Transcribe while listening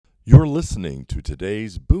You're listening to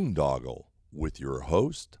today's Boondoggle with your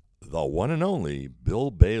host, the one and only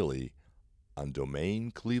Bill Bailey, on Domain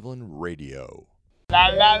Cleveland Radio. La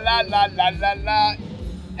la la la la la la.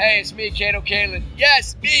 Hey, it's me, Kato Kalin.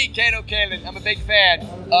 Yes, me, Kato Kalin. I'm a big fan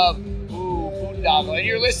of Boondoggle, and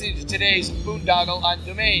you're listening to today's Boondoggle on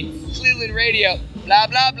Domain Cleveland Radio. Blah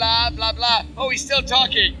blah blah blah blah. Oh, he's still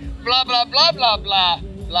talking. Blah blah blah blah blah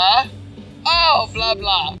blah. Oh, blah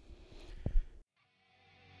blah.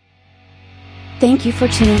 Thank you for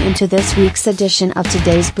tuning into this week's edition of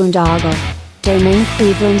today's Boondoggle. Domain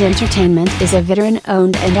Cleveland Entertainment is a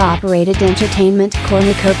veteran-owned and operated entertainment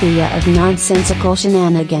cornucopia of nonsensical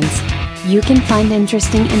shenanigans. You can find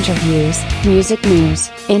interesting interviews, music news,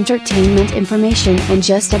 entertainment information, and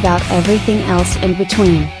just about everything else in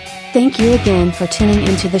between. Thank you again for tuning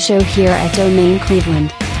into the show here at Domain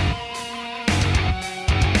Cleveland.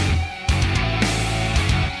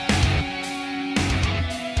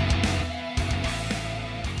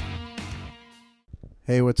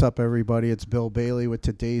 Hey, what's up, everybody? It's Bill Bailey with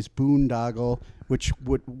today's Boondoggle,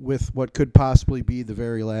 with what could possibly be the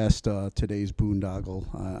very last today's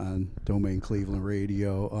Boondoggle on Domain Cleveland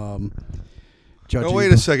Radio. No,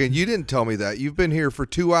 wait a second. You didn't tell me that. You've been here for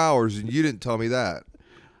 2 hours, and you didn't tell me that.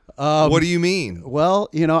 What do you mean? Well,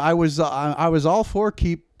 you know, I was all for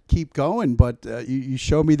keep going, but you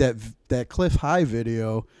showed me that Cliff High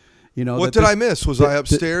video. You know, what did I miss? Was I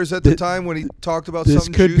upstairs at the time when he talked about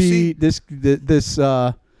something juicy? This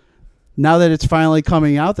now that it's finally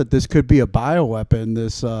coming out that this could be a bioweapon,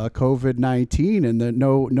 this COVID-19, and that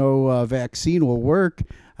no vaccine will work.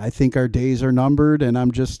 I think our days are numbered, and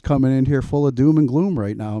I'm just coming in here full of doom and gloom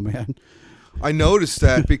right now, man. I noticed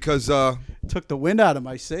that because took the wind out of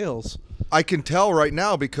my sails. I can tell right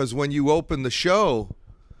now because when you opened the show,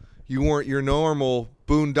 you weren't your normal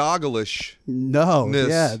boondoggle-ish. No,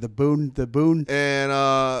 yeah, the boon, and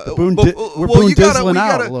we're boon dizzling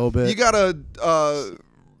out a little bit. You gotta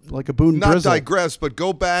like a boon not drizzle. Digress, but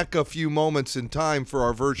go back a few moments in time for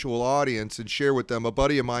our virtual audience and share with them. A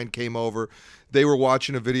buddy of mine came over. They were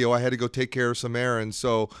watching a video. I had to go take care of some errands,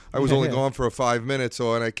 so I was only gone for 5 minutes.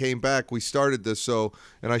 So when I came back, we started this. And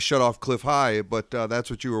I shut off Cliff High, but that's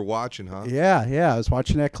what you were watching, huh? Yeah. I was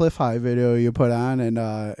watching that Cliff High video you put on,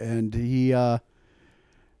 and he.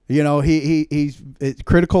 You know, he's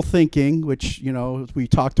critical thinking, which, you know, we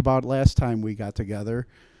talked about last time we got together.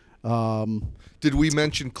 Did we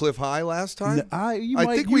mention Cliff High last time? I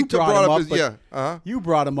think we brought him up. Yeah, you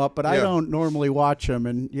brought him up, but I don't normally watch him.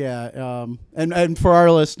 And and for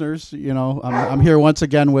our listeners, you know, I'm here once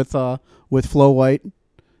again with Flo White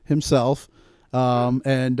himself, I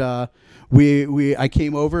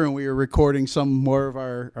came over and we were recording some more of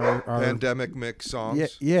our pandemic mix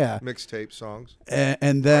songs. Yeah. Mixtape songs.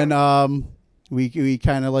 And then we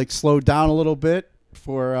kind of like slowed down a little bit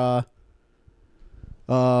for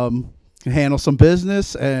handle some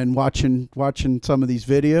business and watching some of these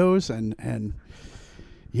videos and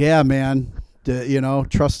yeah, man, you know,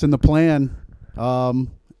 trusting the plan,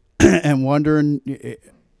 and wondering.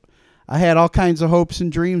 I had all kinds of hopes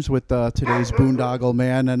and dreams with today's Boondoggle,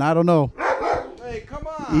 man, and I don't know. Hey, come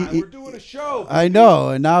on, we're doing a show. I know,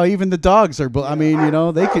 and now even the dogs are. I mean, you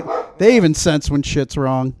know, they even sense when shit's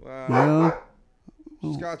wrong. Wow. You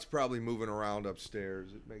know? Scott's probably moving around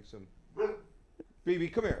upstairs. It makes him.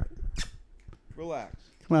 BB, come here. Relax.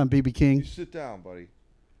 Come on, BB King. You sit down, buddy.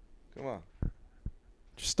 Come on.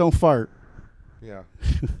 Just don't fart. Yeah.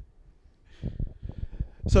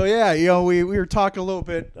 So yeah, you know, we were talking a little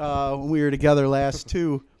bit when we were together last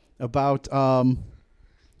too about can't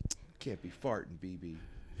be farting, BB.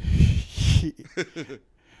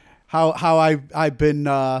 how I've been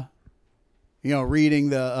you know,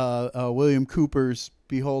 reading the William Cooper's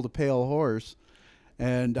Behold a Pale Horse,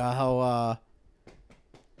 and how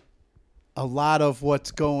a lot of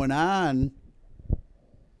what's going on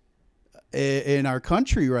in our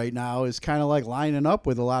country right now is kind of like lining up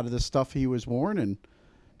with a lot of the stuff he was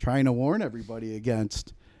trying to warn everybody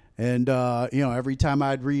against. And, you know, every time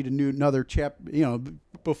I'd read another chapter, you know,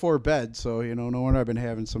 before bed. So, you know, no wonder I've been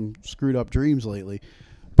having some screwed up dreams lately.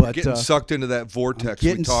 But getting sucked into that vortex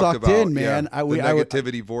we talked about. In, man. Yeah, the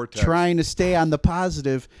negativity vortex. Trying to stay on the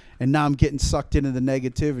positive, and now I'm getting sucked into the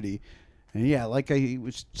negativity. And, yeah, like I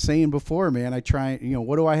was saying before, man, I try, you know,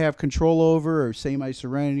 what do I have control over, or say my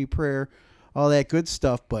serenity prayer, all that good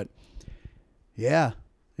stuff. But, yeah.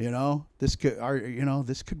 You know, this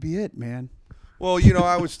could be it, man. Well, you know,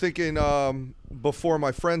 I was thinking before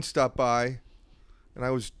my friend stopped by, and I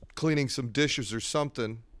was cleaning some dishes or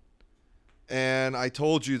something, and I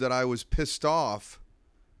told you that I was pissed off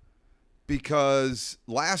because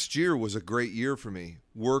last year was a great year for me,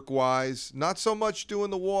 work-wise. Not so much doing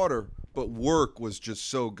the water, but work was just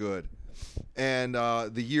so good. And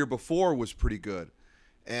the year before was pretty good.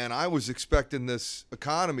 And I was expecting this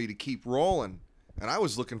economy to keep rolling. And I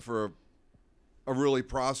was looking for a really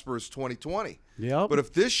prosperous 2020. Yep. But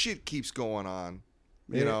if this shit keeps going on,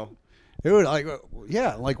 you know. Dude,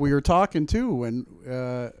 like we were talking too when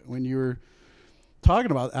you were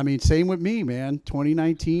talking about. I mean, same with me, man.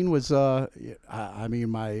 2019 was. I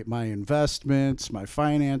mean, my investments, my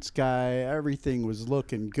finance guy, everything was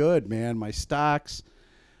looking good, man. My stocks,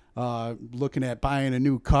 looking at buying a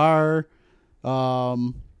new car,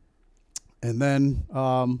 and then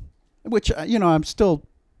which I'm still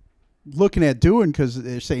looking at doing because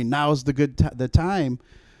they're saying now's the time,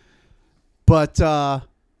 but.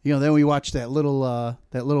 Then we watched that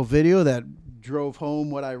little video that drove home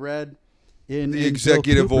what I read in the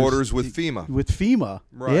executive orders with FEMA. With FEMA,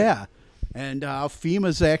 right? Yeah, and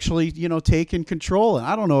FEMA's actually taking control. And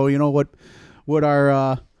I don't know, what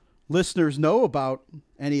our listeners know about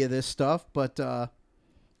any of this stuff, but or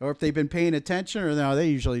if they've been paying attention, or no, they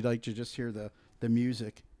usually like to just hear the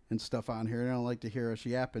music and stuff on here. They don't like to hear us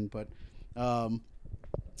yapping, but.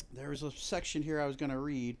 There was a section here I was going to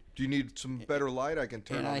read. Do you need some better light? I can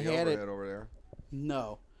turn on the overhead over there.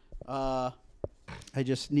 No. I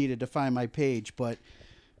just needed to find my page. But,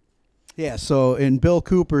 yeah, so in Bill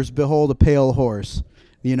Cooper's Behold a Pale Horse,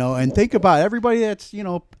 and think about everybody that's,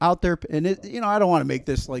 out there. And, I don't want to make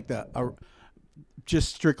this like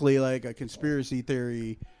just strictly like a conspiracy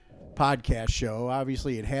theory podcast show.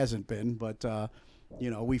 Obviously, it hasn't been. But,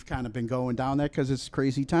 we've kind of been going down that because it's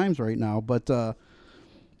crazy times right now. But,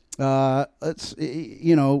 let's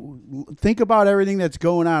think about everything that's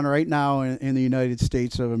going on right now in the United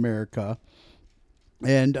States of America,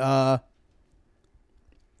 and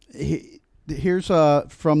here's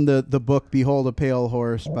from the book Behold a Pale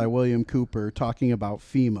Horse by William Cooper, talking about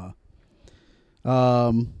FEMA.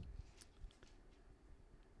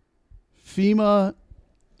 FEMA,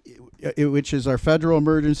 which is our Federal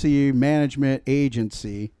Emergency Management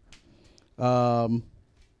Agency.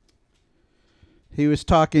 He was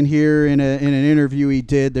talking here in an interview he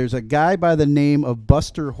did. There's a guy by the name of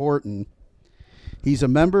Buster Horton. He's a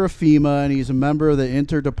member of FEMA, and he's a member of the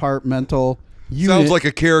Interdepartmental Unit. Sounds like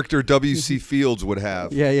a character W.C. Fields would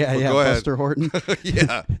have. Yeah. Go ahead. Buster Horton.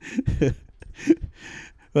 Yeah.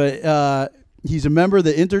 But he's a member of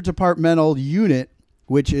the Interdepartmental Unit,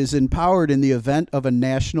 which is empowered in the event of a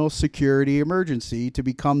national security emergency to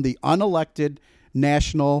become the unelected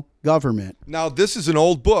national government. Now, this is an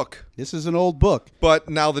old book. But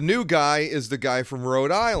now the new guy is the guy from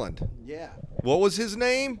Rhode Island. Yeah. What was his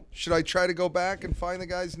name? Should I try to go back and find the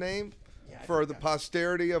guy's name for the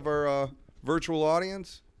posterity of our virtual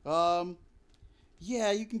audience?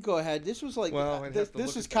 Yeah, you can go ahead. This was like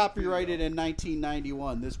this is copyrighted in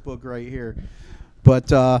 1991. This book right here.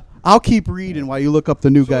 But I'll keep reading while you look up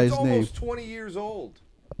the new guy's name. It's almost 20 years old.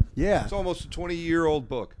 Yeah. It's almost a 20-year-old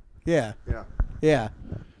book. Yeah. Yeah. Yeah.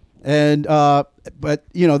 And but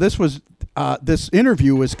this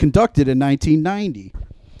interview was conducted in 1990.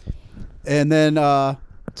 And then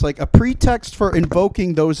it's like a pretext for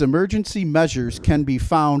invoking those emergency measures can be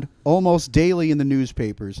found almost daily in the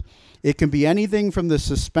newspapers. It can be anything from the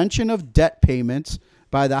suspension of debt payments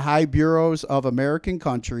by the high bureaus of American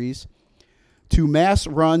countries to mass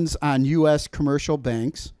runs on U.S. commercial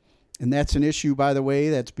banks. And that's an issue, by the way,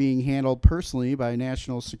 that's being handled personally by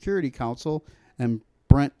National Security Council and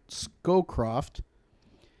Brent Scowcroft.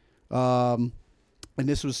 And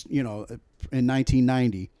this was, in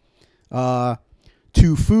 1990.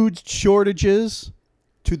 To food shortages,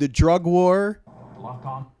 to the drug war.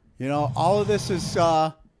 All of this is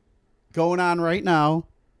going on right now.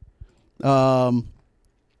 The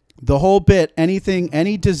whole bit,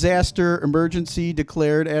 any disaster, emergency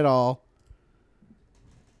declared at all.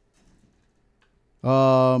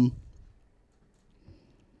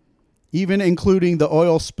 Even including the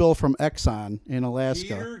oil spill from Exxon in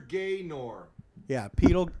Alaska. Peter Gaynor. Yeah,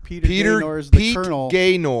 Peter Gaynor is the colonel.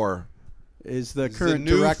 Gaynor is the current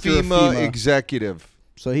the new director FEMA of FEMA executive.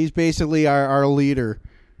 So he's basically our leader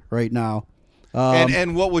right now.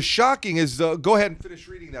 And what was shocking is, go ahead and finish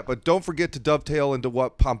reading that, but don't forget to dovetail into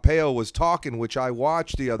what Pompeo was talking, which I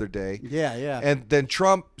watched the other day. Yeah. And then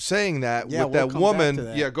Trump saying that with that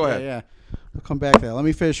woman. Yeah, go ahead. Yeah, we'll come back to that. Let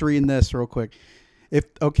me finish reading this real quick.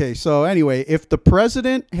 If the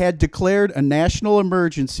president had declared a national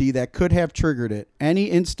emergency that could have triggered it, any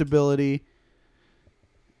instability,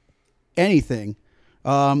 anything,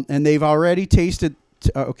 and they've already tasted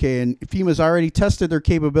Okay, and FEMA's already tested their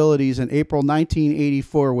capabilities in April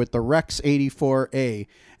 1984 with the Rex 84A,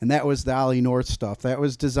 and that was the Ollie North stuff. That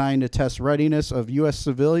was designed to test readiness of U.S.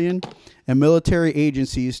 civilian and military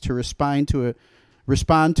agencies to respond to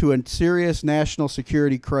a serious national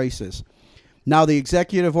security crisis. Now, the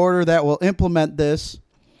executive order that will implement this,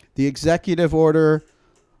 the Executive Order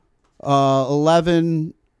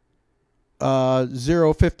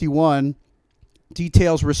 11051,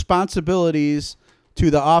 details responsibilities to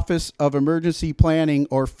the Office of Emergency Planning,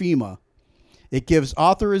 or FEMA. It gives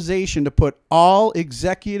authorization to put all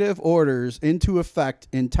executive orders into effect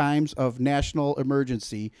in times of national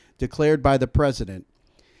emergency declared by the president,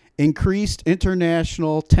 increased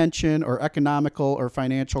international tension, or economical or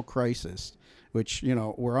financial crisis, which,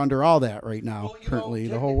 we're under all that right now. Well, currently,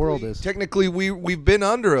 the whole world is. Technically, we've been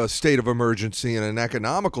under a state of emergency and an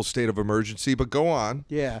economical state of emergency, but go on.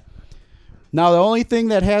 Yeah. Now, the only thing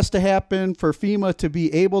that has to happen for FEMA to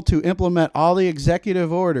be able to implement all the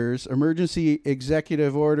executive orders, emergency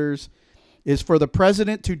executive orders, is for the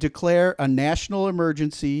president to declare a national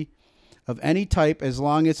emergency of any type, as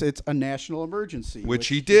long as it's a national emergency. Which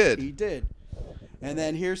he did. He did. And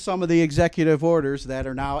then here's some of the executive orders that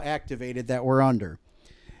are now activated that we're under.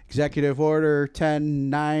 Executive Order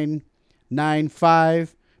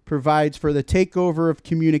 10995 provides for the takeover of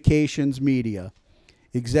communications media.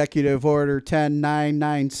 Executive Order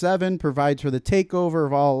 10997 provides for the takeover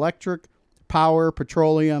of all electric, power,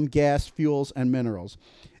 petroleum, gas, fuels, and minerals.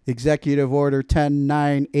 Executive Order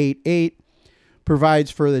 10988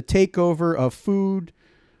 provides for the takeover of food,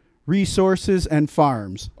 resources, and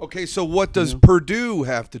farms. Okay, so what does Perdue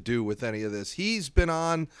have to do with any of this? He's been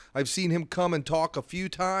on, I've seen him come and talk a few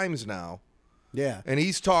times now. Yeah. And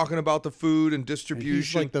he's talking about the food and distribution.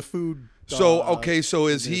 He's like the food. So, okay, so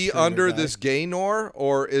is he under this gaynor,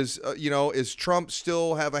 or is Trump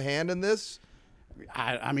still have a hand in this?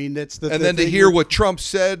 I mean, that's the. And then to hear what Trump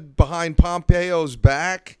said behind Pompeo's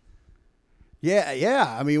back.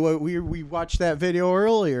 Yeah. I mean, we watched that video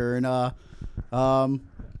earlier, and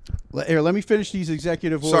here, let me finish these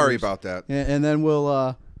executive orders. Sorry about that. And then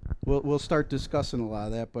we'll start discussing a lot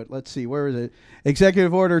of that. But let's see, where is it?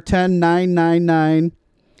 Executive Order 10999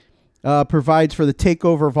 provides for the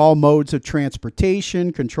takeover of all modes of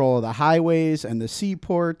transportation, control of the highways and the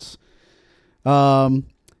seaports.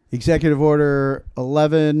 Executive Order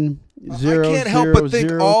 11000. I can't help but think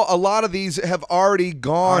a lot of these have already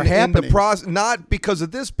gone in the process, not because of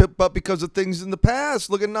this, but because of things in the past.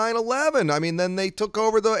 Look at 9/11. I mean, then they took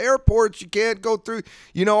over the airports. You can't go through,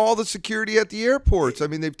 all the security at the airports. I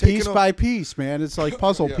mean, they've taken piece by piece, man. It's like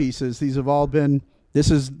puzzle pieces. These have all been. This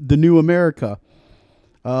is the new America.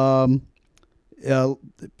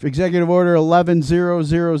 Executive Order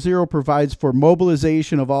 11000 provides for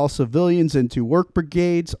mobilization of all civilians into work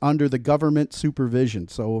brigades under the government supervision.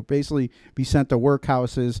 So we'll basically be sent to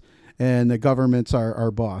workhouses, and the government's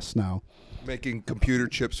our boss now. Making computer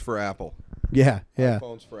chips for Apple. Yeah.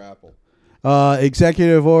 iPhones for Apple.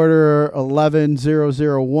 Executive Order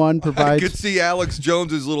 11001 provides. I could see Alex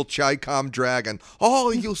Jones's little Chi-Com dragon. Oh,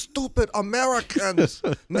 you stupid Americans!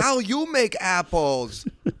 Now you make apples.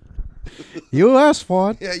 You asked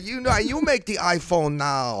for it. Yeah, you make the iPhone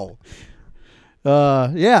now.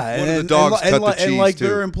 Yeah. One of the dogs cut the cheese, and like too.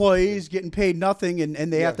 their employees getting paid nothing,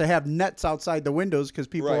 and they have to have nets outside the windows because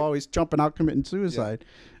people are always jumping out committing suicide.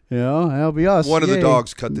 Yeah. That'll be us. One of the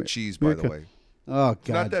dogs cut the cheese, by the way. Oh, God.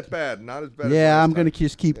 Not that bad. Not as bad as Yeah, last I'm going to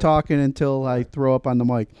just keep talking until I throw up on the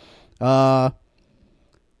mic.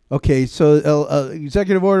 Okay, so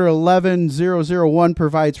Executive Order 11001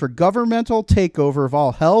 provides for governmental takeover of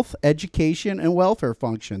all health, education, and welfare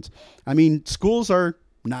functions. I mean, schools are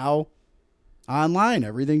now online.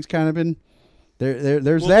 Everything's kind of been there's that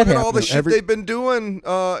look happening. at all the shit they've been doing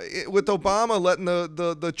with Obama, letting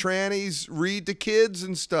the trannies read to kids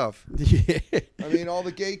and stuff. Yeah. I mean, all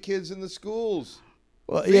the gay kids in the schools.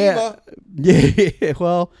 Well, yeah.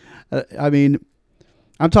 Well, I mean,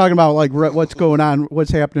 I'm talking about like what's going on, what's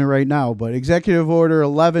happening right now. But Executive Order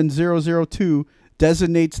 11002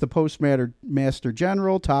 designates the Postmaster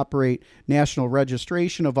General to operate national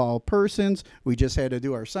registration of all persons. We just had to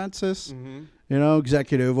do our census. Mm-hmm.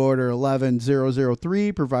 Executive Order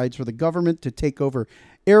 11003 provides for the government to take over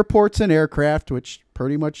airports and aircraft, which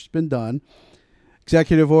pretty much has been done.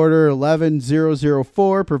 Executive Order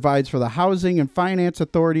 11004 provides for the Housing and Finance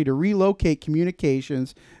Authority to relocate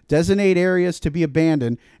communications, designate areas to be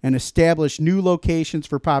abandoned, and establish new locations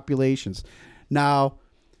for populations. Now,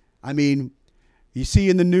 I mean, you see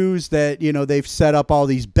in the news that, they've set up all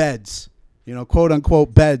these beds, quote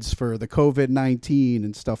unquote beds for the COVID-19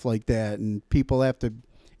 and stuff like that. And people have to,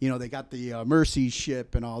 they got the Mercy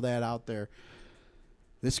ship and all that out there.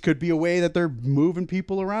 this could be a way that they're moving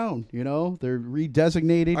people around. You know, they're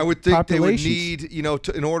redesignating. I would think they would populations.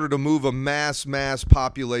 need, in order to move a mass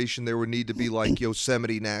population, there would need to be like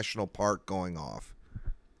Yosemite National Park going off.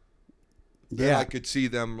 Then Yeah, I could see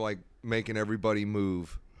them like making everybody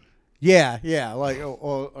move. yeah, like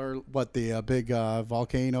or what the big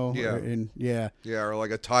volcano. Yeah. Yeah, or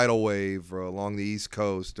like a tidal wave along the East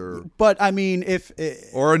Coast, or But I mean, if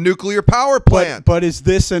or a nuclear power plant. but is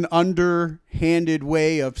this an underhanded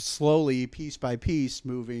way of slowly, piece by piece,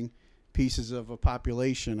 moving pieces of a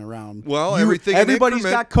population around? Well, everything in everybody's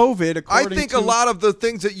increment. got COVID. I According think to, a lot of the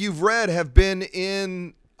things that you've read have been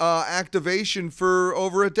in activation for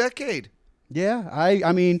over a decade. Yeah,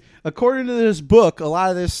 I mean, according to this book, a lot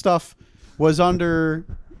of this stuff was under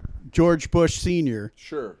George Bush Sr.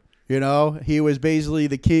 Sure. You know, he was basically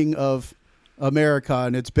the king of America,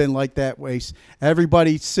 and it's been like that way.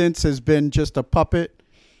 Everybody since has been just a puppet.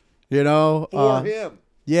 You know, For him.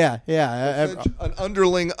 Yeah. An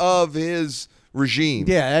underling of his regime.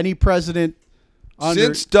 Yeah, any president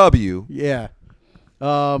Since W. Yeah.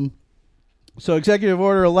 So Executive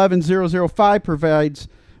Order 11005 provides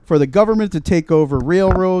for the government to take over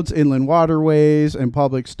railroads, inland waterways, and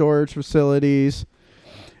public storage facilities.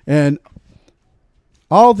 And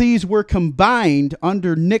all these were combined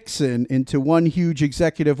under Nixon into one huge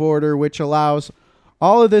executive order, which allows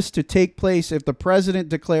all of this to take place if the president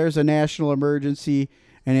declares a national emergency,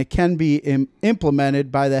 and it can be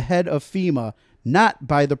implemented by the head of FEMA, not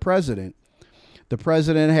by the president. The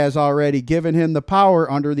president has already given him the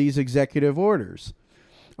power under these executive orders.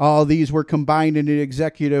 All these were combined into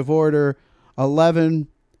Executive Order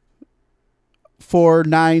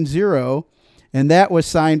 11490, and that was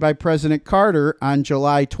signed by President Carter on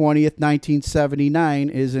July 20th, 1979,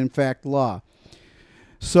 is in fact law.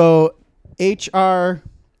 So H.R.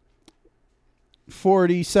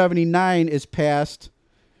 4079 is passed.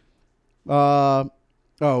 At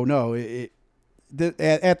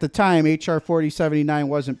the time, H.R. 4079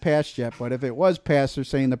 wasn't passed yet, but if it was passed, they're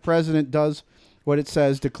saying the president does what it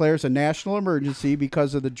says, declares a national emergency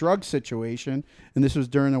because of the drug situation, and this was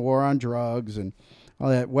during the war on drugs and all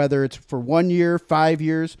that. Whether it's for 1 year, 5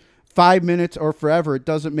 years, 5 minutes, or forever, it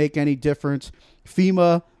doesn't make any difference.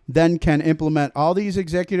 FEMA then can implement all these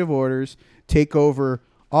executive orders, take over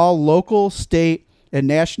all local, state, and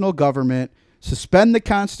national government, suspend the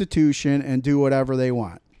Constitution, and do whatever they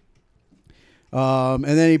want. And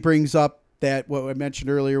then he brings up that what I mentioned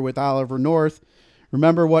earlier with Oliver North.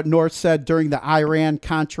 Remember what North said during the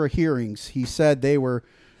Iran-Contra hearings. He said they were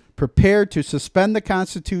prepared to suspend the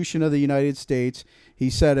Constitution of the United States. He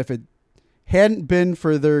said if it hadn't been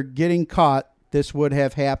for their getting caught, this would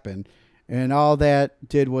have happened. And all that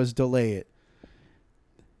did was delay it.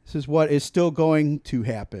 This is what is still going to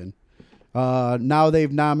happen. Now they've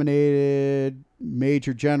nominated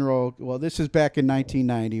Major General, well, this is back in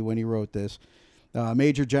 1990 when he wrote this,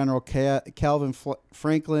 Major General Calvin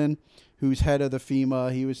Franklin, who's head of the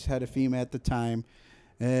FEMA. He was head of FEMA at the time.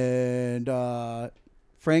 And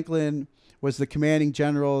Franklin was the commanding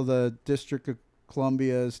general of the District of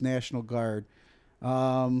Columbia's National Guard.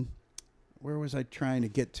 Where was I trying to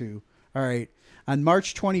get to? All right. On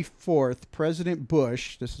March 24th, President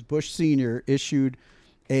Bush, this is Bush Sr., issued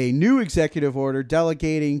a new executive order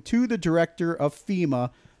delegating to the director of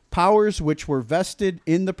FEMA powers which were vested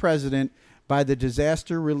in the president by the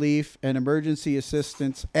Disaster Relief and Emergency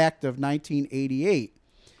Assistance Act of 1988.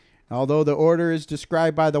 Although the order is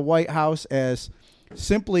described by the White House as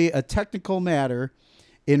simply a technical matter,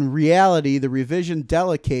 in reality, the revision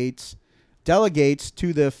delegates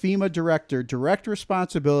to the FEMA director direct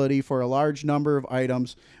responsibility for a large number of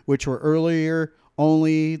items which were earlier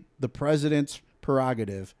only the president's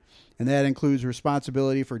prerogative. And that includes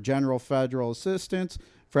responsibility for general federal assistance,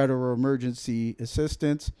 federal emergency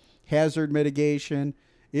assistance, hazard mitigation,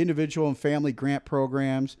 individual and family grant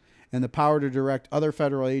programs, and the power to direct other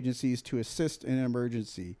federal agencies to assist in an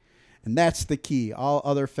emergency. And that's the key. All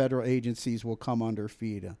other federal agencies will come under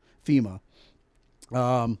FEMA.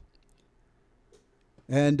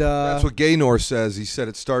 That's what Gaynor says. He said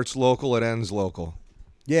it starts local, it ends local.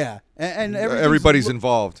 Yeah, and everybody's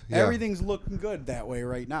involved. Yeah. Everything's looking good that way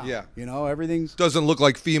right now. Yeah, you know, everything's doesn't look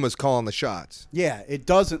like FEMA's calling the shots. Yeah, it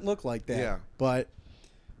doesn't look like that. Yeah, but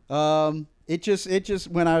it just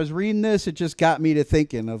when I was reading this, it just got me to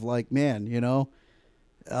thinking of like, man, you know,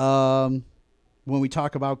 when we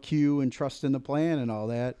talk about Q and trust in the plan and all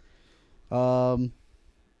that, well,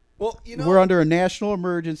 you know, we're under a national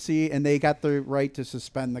emergency, and they got the right to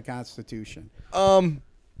suspend the Constitution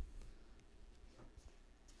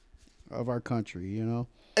of our country, you know.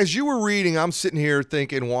 As you were reading, I'm sitting here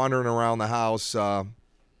thinking, wandering around the house,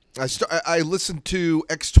 I listened to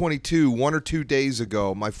X22 1 or 2 days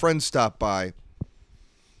ago. My friend stopped by,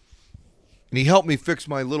 and he helped me fix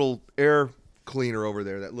my little air cleaner over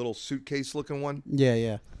there, that little suitcase-looking one. Yeah,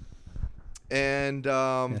 yeah.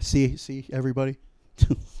 And see everybody.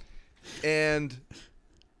 and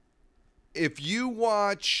if you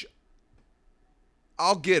watch,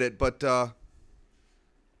 I'll get it, but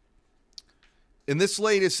in this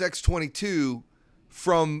latest X22,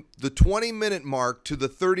 from the 20-minute mark to the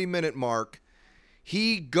 30-minute mark,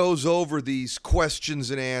 he goes over these questions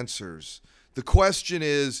and answers. The question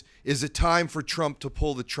is it time for Trump to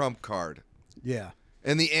pull the Trump card? Yeah.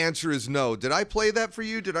 And the answer is no. Did I play that for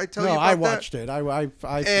you? Did I tell you about that? No, I watched it. I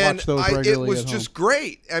watched those regularly it was at just home.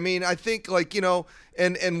 great. I mean, I think, like, you know,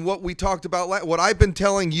 and what we talked about, what I've been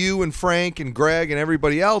telling you and Frank and Greg and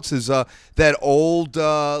everybody else is that old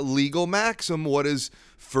legal maxim, what is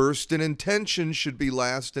first in intention should be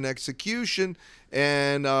last in execution.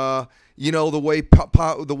 And, you know,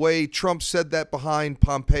 the way Trump said that behind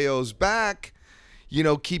Pompeo's back, you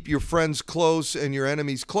know, keep your friends close and your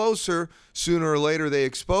enemies closer. Sooner or later, they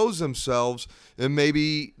expose themselves. And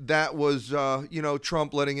maybe that was, you know,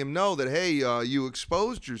 Trump letting him know that, hey, you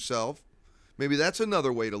exposed yourself. Maybe that's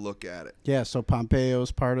another way to look at it. Yeah, so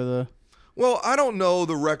Pompeo's part of the... Well, I don't know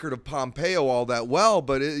the record of Pompeo all that well,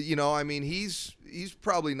 but, you know, I mean, he's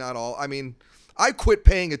probably not all... I mean, I quit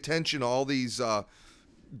paying attention to all these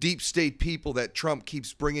deep state people that Trump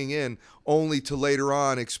keeps bringing in only to later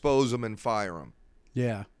on expose them and fire them.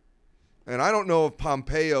 Yeah. And I don't know if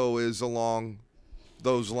Pompeo is along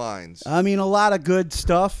those lines. I mean, a lot of good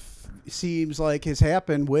stuff seems like has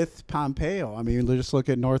happened with Pompeo. I mean, just look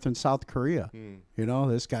at North and South Korea. You know,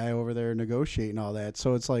 this guy over there negotiating all that.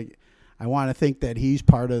 So it's like, I want to think that he's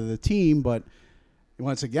part of the team, but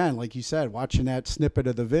once again, like you said, watching that snippet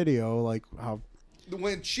of the video, like how...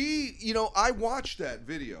 When you know, I watched that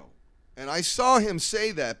video. And I saw him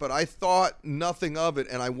say that, but I thought nothing of it,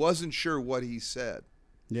 and I wasn't sure what he said.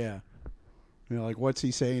 Yeah. You know, like, what's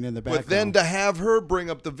he saying in the background? But then to have her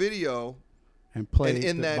bring up the video and play and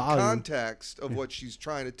in the that volume. context of what she's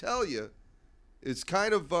trying to tell you, it's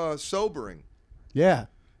kind of sobering. Yeah.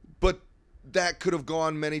 But that could have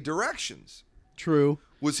gone many directions. True.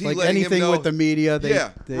 Was he like letting anything him know? with the media?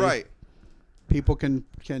 Right. People can.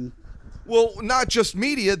 Well, not just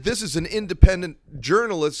media. This is an independent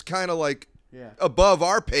journalist, kind of like above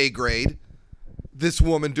our pay grade. This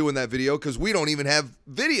woman doing that video, because we don't even have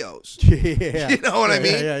videos. Yeah. You know what I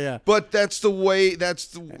mean? Yeah. But that's the way.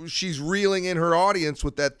 She's reeling in her audience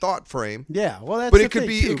with that thought frame. Yeah. Well, that's. But it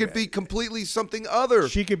could be completely something other.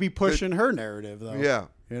 She could be pushing her narrative, though. Yeah.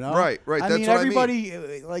 You know. Right. That's I mean, what everybody, I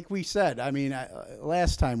mean. like we said. I mean,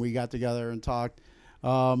 last time we got together and talked.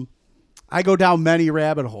 I go down many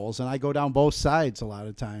rabbit holes, and I go down both sides a lot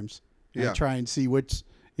of times. And I try and see which,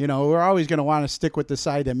 you know, we're always going to want to stick with the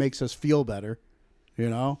side that makes us feel better, you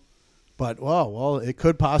know. But, well, it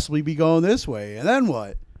could possibly be going this way. And then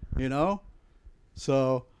what, you know?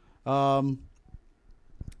 So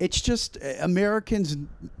it's just Americans,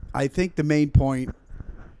 I think the main point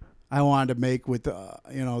I wanted to make with,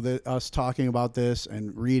 you know, us talking about this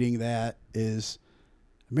and reading that is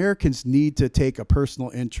Americans need to take a personal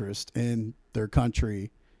interest in their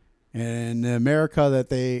country and the America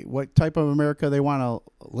what type of America they want to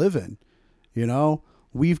live in. You know,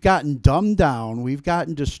 we've gotten dumbed down. We've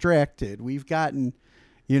gotten distracted. We've gotten,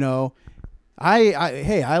 you know,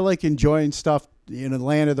 I like enjoying stuff in the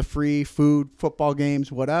land of the free, food, football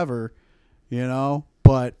games, whatever, you know,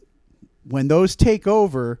 but when those take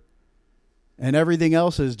over and everything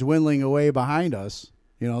else is dwindling away behind us,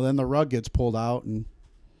 you know, then the rug gets pulled out and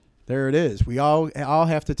there it is. We all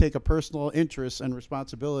have to take a personal interest and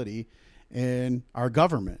responsibility in our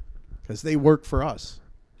government because they work for us,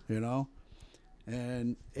 you know.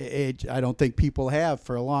 And I don't think people have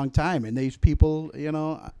for a long time. And these people, you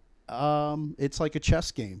know, it's like a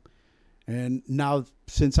chess game. And now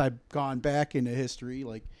since I've gone back into history,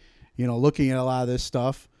 like, you know, looking at a lot of this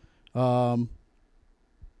stuff,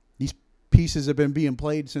 these pieces have been being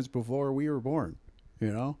played since before we were born,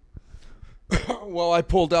 you know. Well, I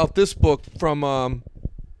pulled out this book from,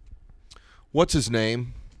 what's his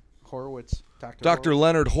name? Horowitz. Dr.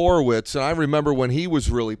 Leonard Horowitz. And I remember when he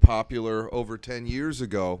was really popular over 10 years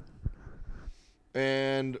ago.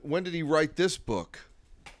 And when did he write this book?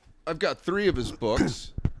 I've got 3 of his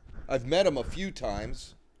books. I've met him a few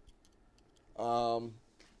times. See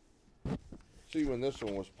when this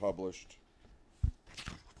one was published.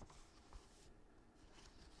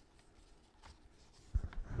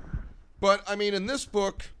 But, I mean, in this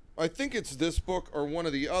book, I think it's this book or one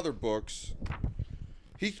of the other books,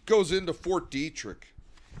 he goes into Fort Detrick.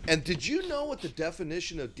 And did you know what the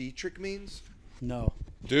definition of Dietrich means? No.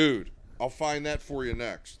 Dude, I'll find that for you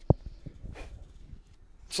next.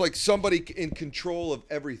 It's like somebody in control of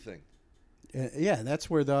everything. Yeah, that's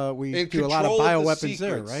where we In do a lot of control of the bioweapons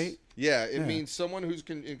there, secrets. right? Yeah, it means someone who's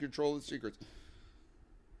in control of the secrets.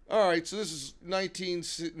 All right, so this is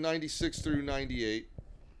 1996 through 98.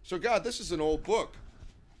 So, God, this is an old book.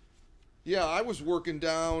 Yeah, I was working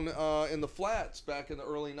down in the flats back in the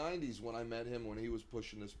early 90s when I met him when he was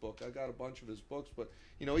pushing this book. I got a bunch of his books, but,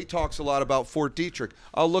 you know, he talks a lot about Fort Detrick.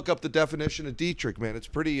 I'll look up the definition of Dietrich, man. It's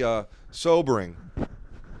pretty sobering.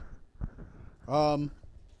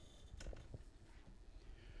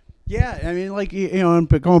 Yeah, I mean, like, you know,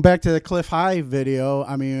 but going back to the Cliff High video,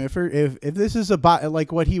 I mean, if this is about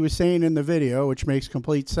like what he was saying in the video, which makes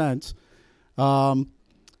complete sense,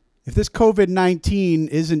 if this COVID-19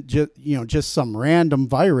 isn't just some random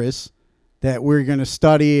virus that we're going to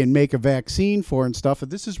study and make a vaccine for and stuff, if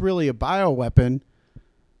this is really a bioweapon,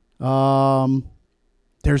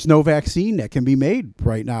 there's no vaccine that can be made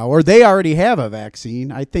right now, or they already have a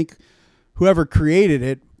vaccine. I think whoever created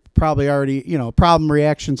it probably already, problem,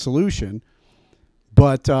 reaction, solution.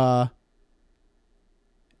 But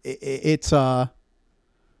it's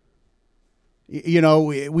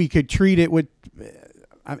we could treat it with,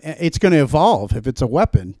 it's going to evolve if it's a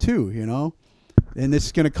weapon too, and this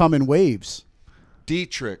is going to come in waves.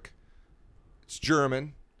 Dietrich, it's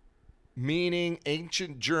German, meaning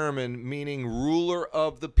ancient German, meaning ruler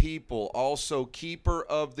of the people, also keeper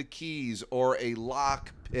of the keys, or a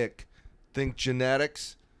lock pick. Think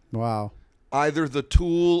genetics. Wow. Either the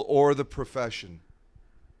tool or the profession.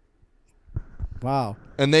 Wow.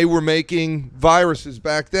 And they were making viruses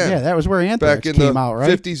back then. Yeah, that was where anthrax came out, right?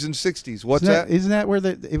 50s and 60s. What's that? Isn't that where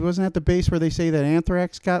it wasn't at the base where they say that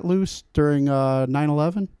anthrax got loose during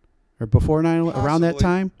 9/11 or before 9/11, around that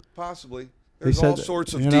time? Possibly. They There's said all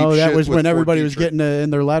sorts of deep that shit was with when everybody Fort was Detrick. getting in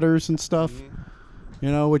their letters and stuff.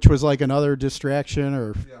 Mm-hmm. Which was like another distraction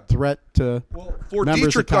or threat to Fort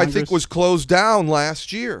members of Detrick, I think, Congress. was closed down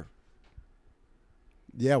last year.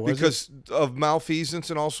 Yeah, because of malfeasance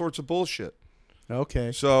and all sorts of bullshit.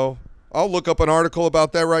 Okay. So I'll look up an article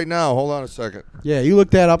about that right now. Hold on a second. Yeah, you look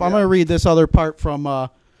that up. I'm going to read this other part from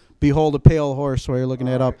Behold a Pale Horse while you're looking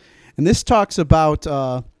that up. And this talks about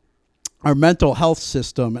our mental health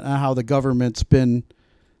system and how the government's been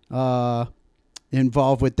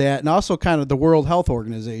involved with that, and also kind of the World Health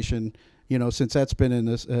Organization, since that's been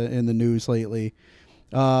in the news lately.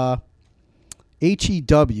 HEW,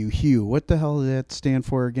 what the hell did that stand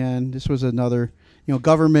for again? This was another,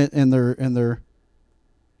 government and their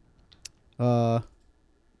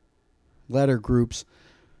letter groups.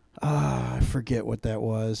 I forget what that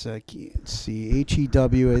was. I can't see.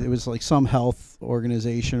 HEW, it was like some health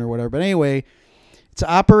organization or whatever. But anyway, it's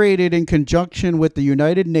operated in conjunction with the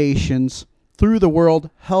United Nations through the World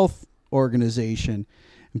Health Organization.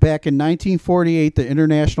 Back in 1948, the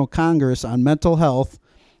International Congress on Mental Health,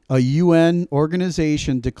 a UN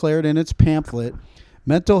organization, declared in its pamphlet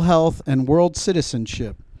Mental Health and World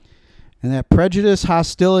Citizenship, and that prejudice,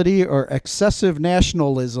 hostility, or excessive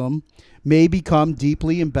nationalism may become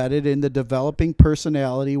deeply embedded in the developing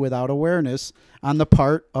personality without awareness on the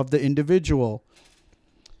part of the individual.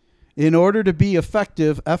 In order to be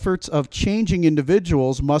effective, efforts of changing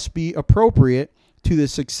individuals must be appropriate to the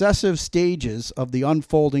successive stages of the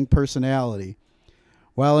unfolding personality.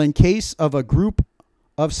 While in case of a group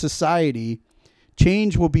of society,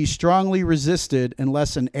 change will be strongly resisted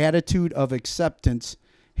unless an attitude of acceptance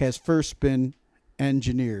has first been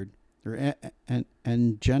engineered or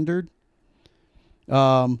engendered.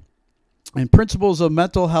 And principles of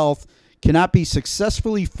mental health cannot be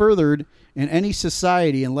successfully furthered in any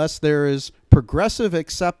society unless there is progressive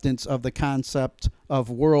acceptance of the concept of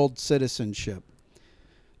world citizenship.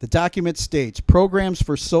 The document states, programs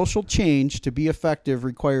for social change to be effective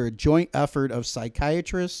require a joint effort of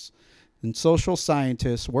psychiatrists and social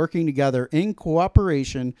scientists working together in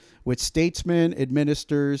cooperation with statesmen,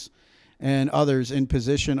 administrators, and others in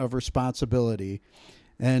position of responsibility.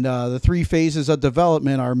 And the three phases of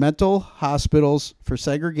development are mental hospitals for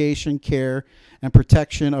segregation, care, and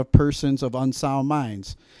protection of persons of unsound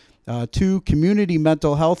minds. 2, community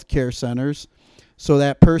mental health care centers, so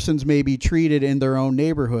that persons may be treated in their own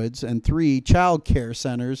neighborhoods. And 3, child care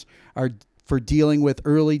centers are for dealing with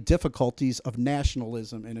early difficulties of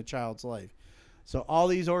nationalism in a child's life. So all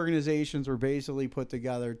these organizations were basically put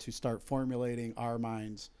together to start formulating our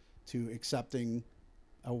minds to accepting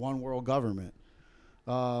a one world government.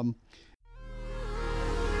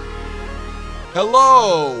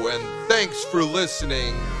 Hello, and thanks for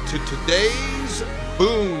listening to today's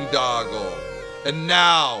Boondoggle. And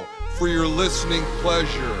now, for your listening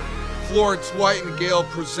pleasure, Florence Whitingale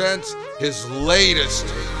presents his latest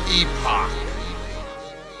epoch.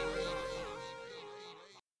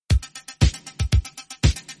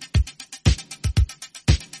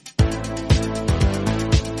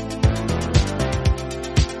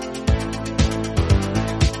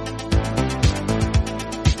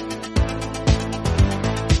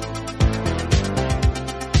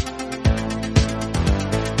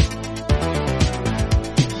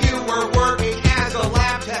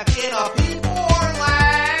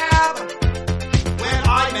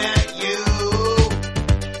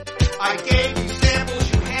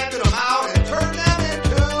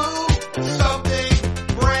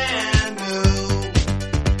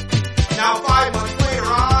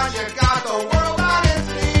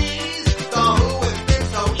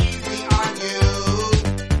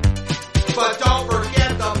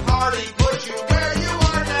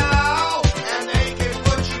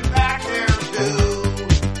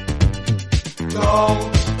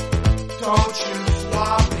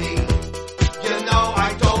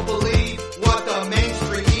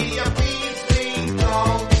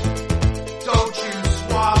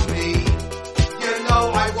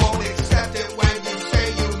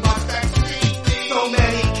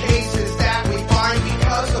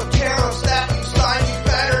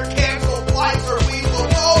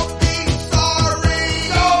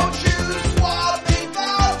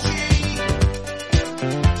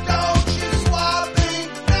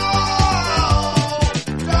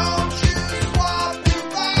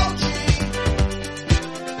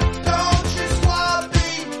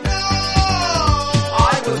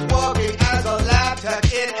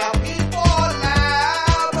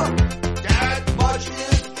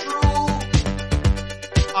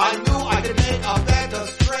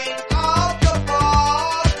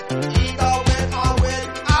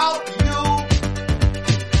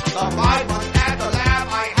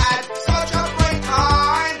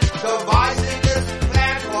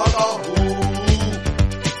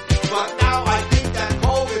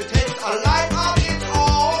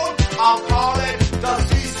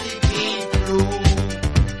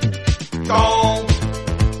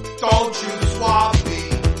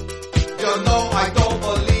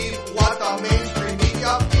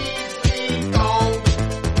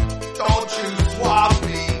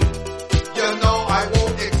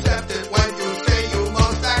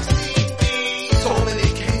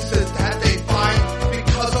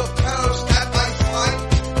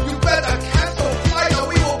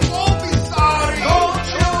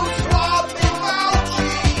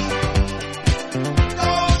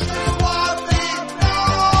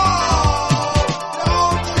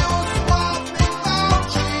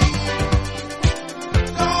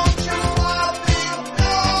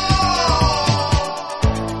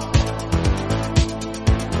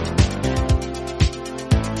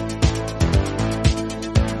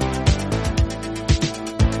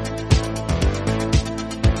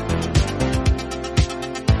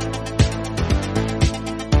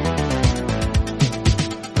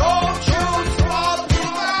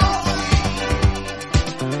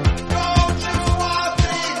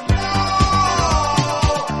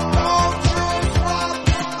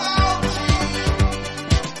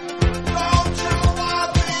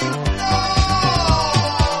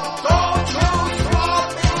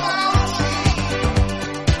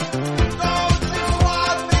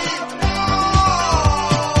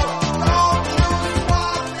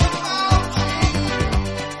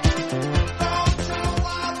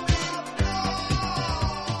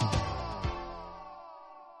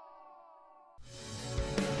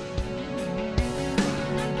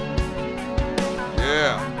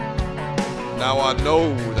 Now I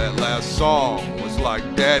know that last song was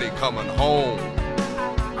like Daddy coming home.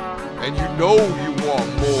 And you know you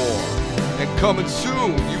want more. And coming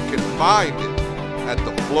soon, you can find it at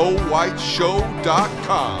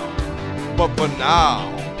theflowwhiteshow.com. But for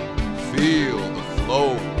now, feel the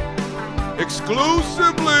flow.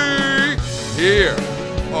 Exclusively here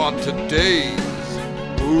on today's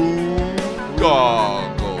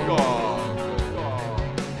Boondoggle.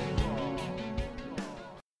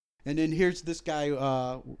 And then here's this guy.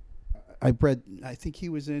 I think he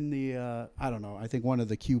was in the, I don't know, I think one of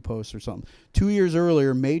the Q posts or something. 2 years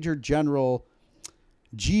earlier, Major General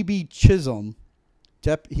G.B. Chisholm,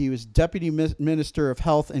 he was Deputy Minister of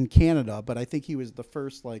Health in Canada, but I think he was the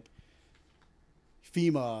first, like,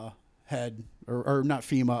 FEMA head, or not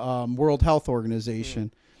FEMA, World Health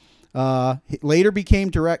Organization. He later became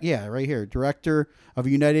Director of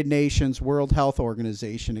United Nations World Health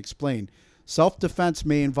Organization, explained. Self-defense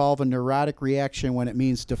may involve a neurotic reaction when it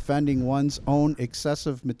means defending one's own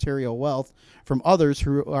excessive material wealth from others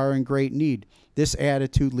who are in great need. This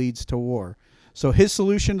attitude leads to war. So his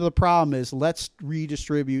solution to the problem is let's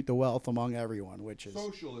redistribute the wealth among everyone, which is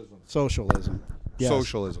socialism. Yes.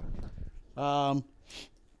 Socialism.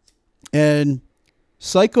 And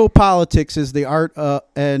psychopolitics is the art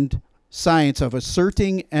and science of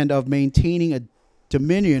asserting and of maintaining a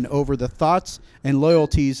dominion over the thoughts and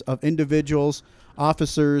loyalties of individuals,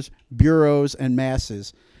 officers, bureaus, and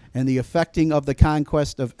masses, and the effecting of the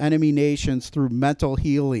conquest of enemy nations through mental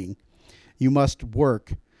healing. You must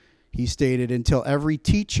work, he stated, until every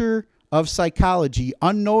teacher of psychology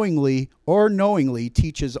unknowingly or knowingly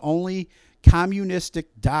teaches only communistic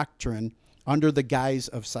doctrine under the guise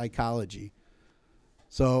of psychology.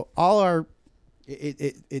 So all our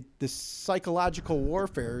the psychological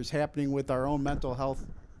warfare is happening with our own mental health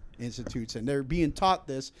institutes, and they're being taught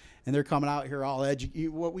this, and they're coming out here all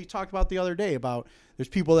educated. What we talked about the other day about there's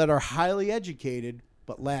people that are highly educated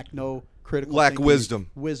but lack no critical thinking,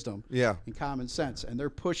 wisdom, yeah, and common sense, and they're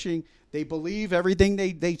pushing. They believe everything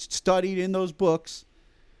they studied in those books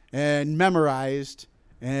and memorized,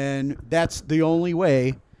 and that's the only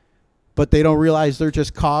way. But they don't realize they're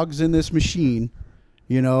just cogs in this machine,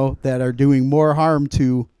 you know, that are doing more harm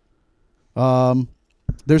to.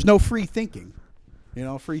 There's no free thinking, you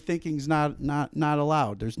know. Free thinking's not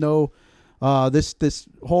allowed. There's no. This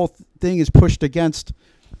whole thing is pushed against,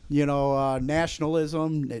 you know,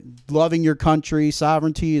 nationalism, loving your country,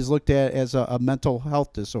 sovereignty is looked at as a mental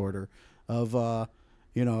health disorder. Of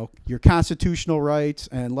you know, your constitutional rights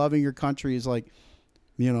and loving your country is like,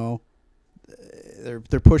 you know.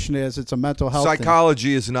 They're pushing it as it's a mental health Psychology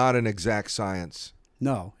thing. is not an exact science.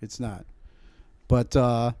 No, it's not. But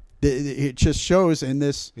it just shows in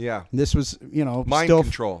this. Yeah. This was, you know, mind still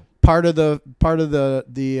control. Part of the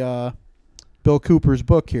Bill Cooper's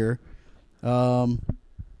book here. That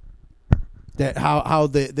how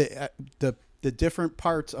the different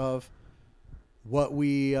parts of what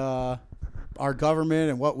we our government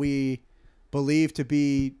and what we believe to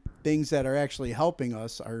be things that are actually helping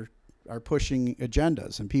us are pushing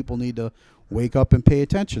agendas, and people need to wake up and pay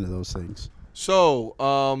attention to those things. So,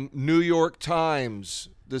 New York Times,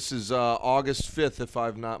 this is August 5th, if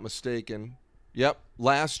I'm not mistaken. Yep,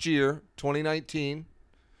 last year, 2019.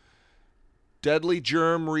 Deadly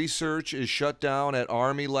germ research is shut down at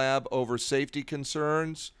Army lab over safety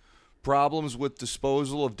concerns. Problems with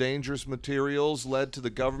disposal of dangerous materials led to the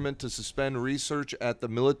government to suspend research at the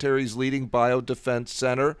military's leading biodefense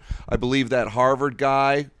center. I believe that Harvard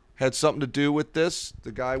guy had something to do with this,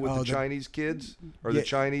 the guy with the Chinese kids, or the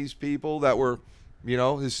Chinese people that were, you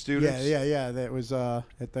know, his students. Yeah. That was at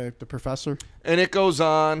the professor. And it goes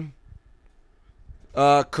on.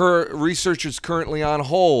 Research is currently on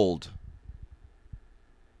hold.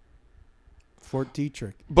 Fort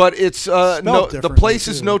Detrick. But it's the place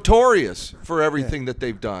is notorious for everything that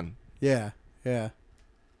they've done. Yeah.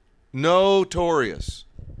 Notorious.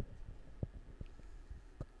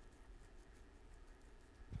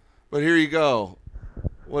 But here you go.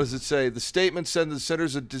 What does it say? The statement said the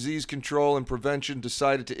Centers of Disease Control and Prevention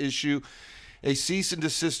decided to issue a cease and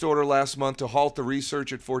desist order last month to halt the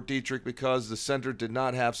research at Fort Detrick because the center did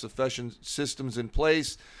not have sufficient systems in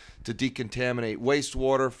place to decontaminate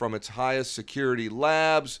wastewater from its highest security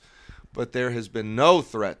labs. But there has been no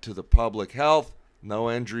threat to the public health, no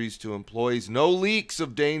injuries to employees, no leaks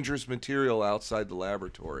of dangerous material outside the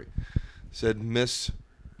laboratory, said Miss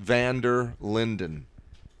Vander Linden.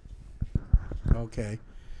 Okay.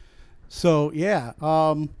 So, yeah.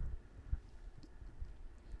 Going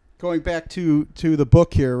back to the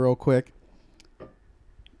book here real quick.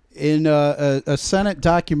 In a Senate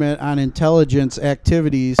document on intelligence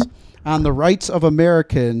activities on the rights of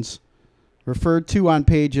Americans, referred to on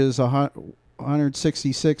pages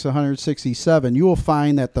 166, 167, you will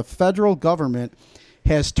find that the federal government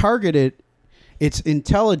has targeted its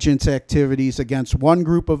intelligence activities against one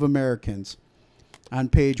group of Americans. On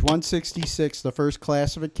page 166, the first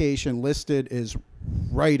classification listed is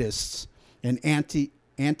rightists and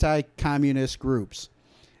anti-communist groups.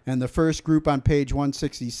 And the first group on page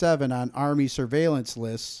 167 on Army surveillance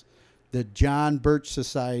lists the John Birch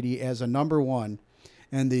Society as a number one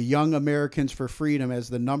and the Young Americans for Freedom as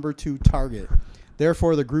the number two target.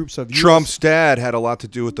 Therefore, the groups of Trump's dad had a lot to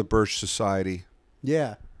do with the Birch Society.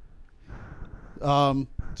 Yeah. So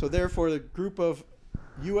therefore, the group of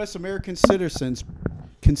U.S. American citizens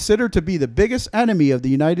considered to be the biggest enemy of the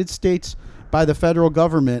United States by the federal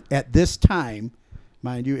government at this time,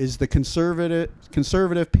 mind you, is the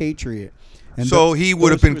conservative patriot. And so he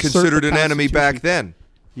would have been considered an enemy back then.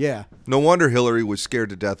 Yeah. No wonder Hillary was scared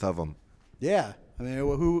to death of him. Yeah. I mean,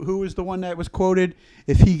 who was the one that was quoted?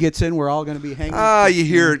 If he gets in, we're all going to be hanging.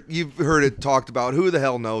 You've heard it talked about. Who the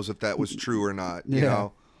hell knows if that was true or not?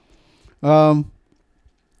 You know.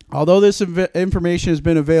 Although this information has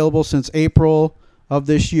been available since April of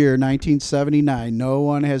this year, 1979, no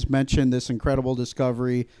one has mentioned this incredible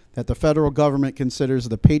discovery that the federal government considers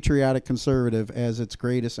the patriotic conservative as its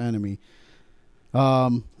greatest enemy.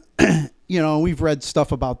 We've read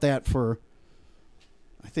stuff about that for.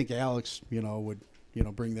 I think Alex, would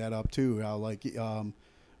bring that up too. How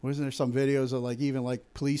wasn't there some videos of even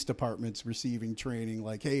police departments receiving training,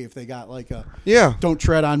 hey, if they got don't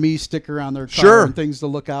tread on me sticker on their car and things to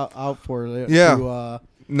look out for.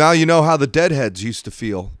 Now you know how the Deadheads used to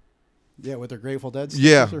feel. Yeah, with their Grateful Dead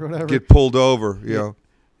stickers or whatever. Get pulled over.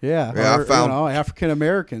 Yeah, I found African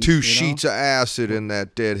Americans. 2 sheets of acid in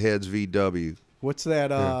that Deadheads VW. What's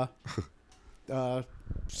that?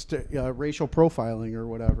 Racial profiling or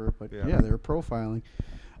whatever, but they're profiling.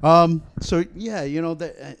 I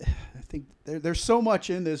think there's so much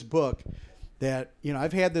in this book that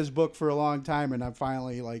I've had this book for a long time, and I'm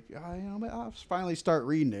finally I'll finally start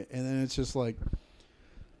reading it, and then it's just a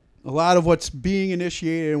lot of what's being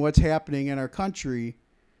initiated and what's happening in our country.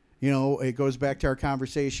 It goes back to our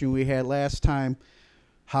conversation we had last time.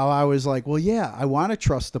 How I was I want to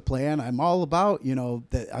trust the plan. I'm all about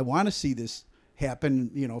that. I want to see this happen,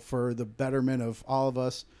 for the betterment of all of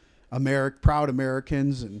us, proud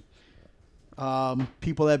Americans, and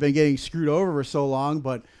people that have been getting screwed over for so long.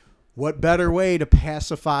 But what better way to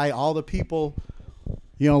pacify all the people,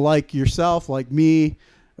 like yourself, like me,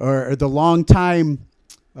 or the longtime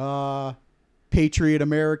patriot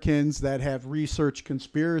Americans that have researched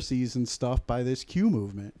conspiracies and stuff by this Q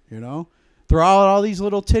movement, Throw out all these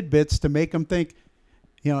little tidbits to make them think,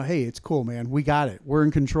 hey, it's cool, man. We got it. We're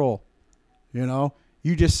in control. You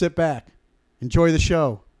just sit back, enjoy the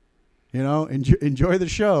show, enjoy the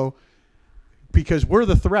show, because we're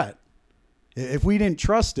the threat. If we didn't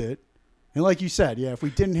trust it, and like you said, if we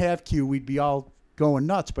didn't have Q, we'd be all going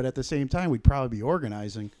nuts. But at the same time, we'd probably be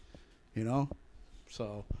organizing,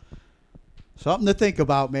 So something to think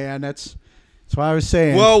about, man. That's why I was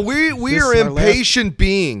saying. Well, we are impatient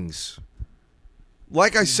beings.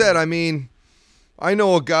 Like I said, I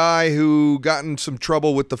know a guy who got in some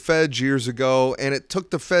trouble with the feds years ago, and it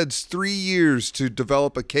took the feds 3 years to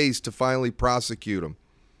develop a case to finally prosecute him.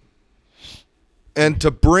 And to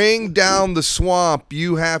bring down the swamp,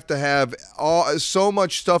 you have to have so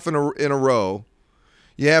much stuff in a row.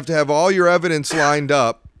 You have to have all your evidence lined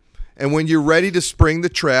up. And when you're ready to spring the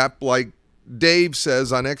trap, like Dave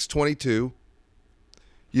says on X22,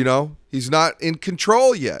 he's not in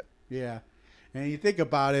control yet. Yeah. And you think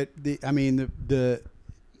about it, this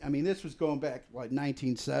was going back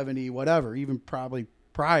 1970, whatever, even probably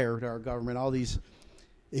prior to our government, all these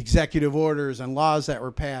executive orders and laws that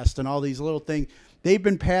were passed and all these little things. They've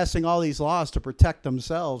been passing all these laws to protect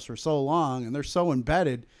themselves for so long, and they're so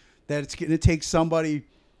embedded that it's going to take somebody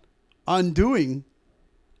undoing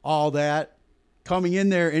all that, coming in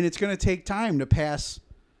there, and it's going to take time to pass,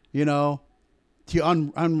 to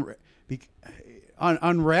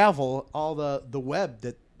unravel all the web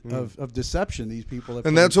that of deception these people have.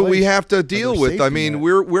 And that's what we have to deal with.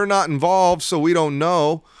 We're not involved, so we don't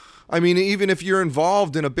know. Even if you're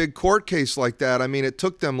involved in a big court case like that, it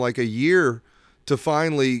took them a year to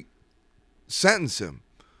finally sentence him.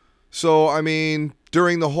 So,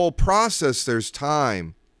 during the whole process, there's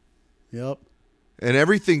time. Yep. And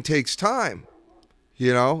everything takes time,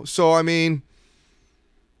 So, I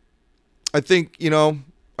think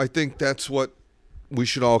that's what we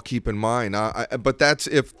should all keep in mind. But that's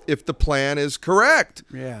if the plan is correct.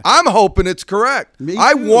 Yeah. I'm hoping it's correct. Me too.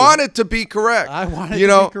 I want it to be correct. I want it to be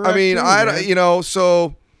correct too,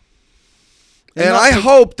 so. And I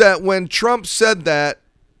hope that when Trump said that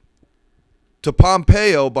to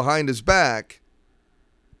Pompeo behind his back,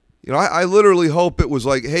 I literally hope it was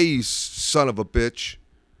hey, you son of a bitch,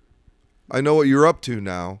 I know what you're up to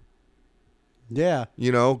now. Yeah.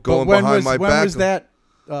 Going behind my back. When was that?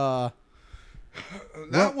 That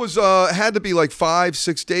was had to be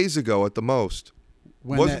 5-6 days ago at the most.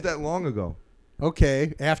 Wasn't that long ago?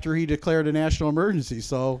 Okay, after he declared a national emergency.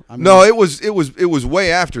 So no, it was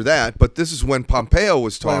way after that. But this is when Pompeo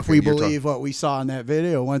was talking. Well, if we believe what we saw in that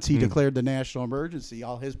video, once he declared the national emergency,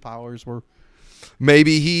 all his powers were.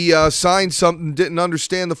 Maybe he signed something, didn't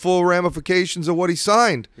understand the full ramifications of what he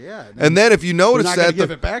signed. Yeah, and then if you notice that, give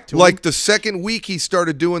it back to him. The second week he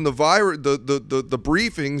started doing the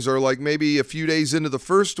briefings, or maybe a few days into the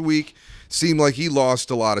first week, seemed like he lost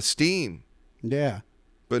a lot of steam. Yeah.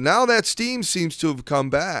 But now that steam seems to have come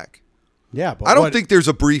back. Yeah, but I don't think there's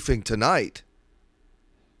a briefing tonight.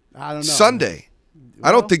 I don't know. Sunday.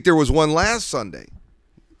 I don't think there was one last Sunday.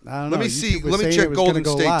 I don't know. Let me see. YouTube was Let me saying it check was Golden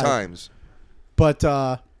gonna go State live. Times. But,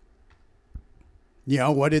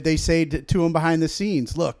 what did they say to him behind the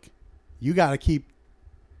scenes? Look, you got to keep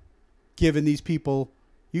giving these people,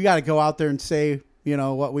 you got to go out there and say,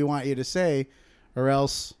 what we want you to say, or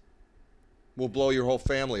else. We'll blow your whole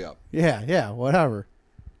family up. Yeah, whatever.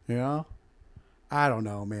 I don't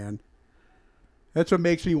know, man. That's what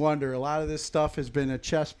makes me wonder. A lot of this stuff has been a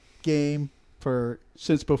chess game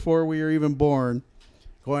since before we were even born,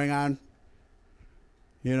 going on.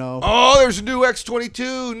 Oh, there's a new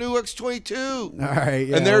X-22. All right,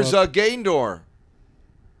 yeah, and there's Gaindor.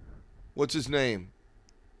 What's his name?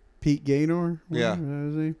 Pete Gaynor. Yeah. What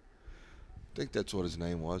is he? I think that's what his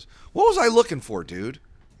name was. What was I looking for, dude?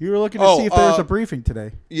 You were looking to see if there's a briefing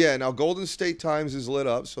today. Yeah, now Golden State Times is lit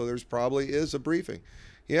up, so there's probably is a briefing.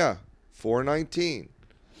 Yeah, 4:19.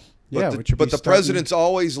 But the president's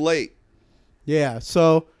always late. Yeah,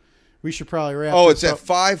 so we should probably wrap. It's at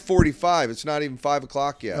 5:45. It's not even 5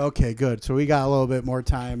 o'clock yet. Okay, good. So we got a little bit more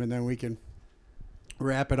time, and then we can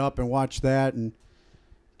wrap it up and watch that and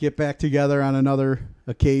get back together on another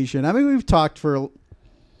occasion. I mean, we've talked for a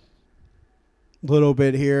little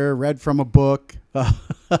bit here, read from a book. I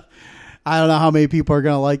don't know how many people are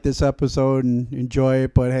going to like this episode and enjoy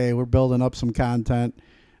it, but hey, we're building up some content.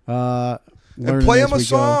 And play him a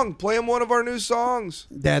song. Play him one of our new songs.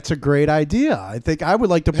 That's a great idea. I think I would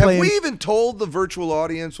like to play. Have we even told the virtual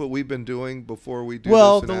audience what we've been doing before we do this?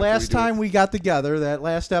 Well, the last time we got together, that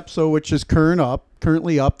last episode, which is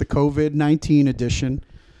currently up, the COVID-19 edition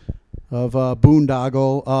of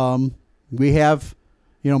Boondoggle, we have,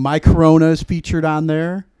 My Corona is featured on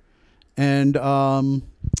there, and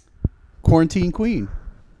Quarantine Queen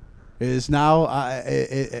is now.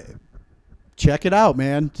 Check it out,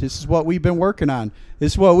 man. This is what we've been working on.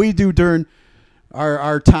 This is what we do during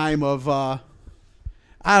our time of, I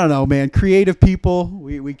don't know, man, creative people.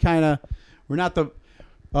 We're not the,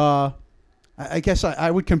 I guess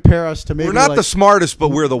I would compare us to maybe. We're not the smartest, but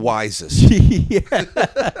we're the wisest. Yeah.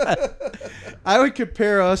 I would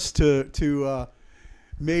compare us to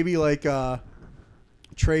maybe like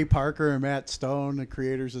Trey Parker and Matt Stone, the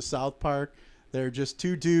creators of South Park. They're just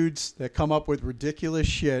two dudes that come up with ridiculous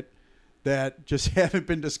shit that just haven't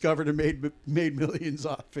been discovered and made millions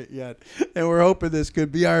off it yet. And we're hoping this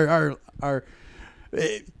could be our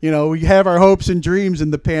we have our hopes and dreams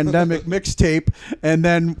in the pandemic mixtape, and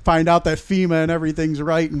then find out that FEMA and everything's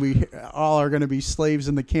right, and we all are going to be slaves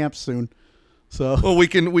in the camps soon. So well, we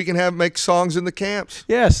can make songs in the camps.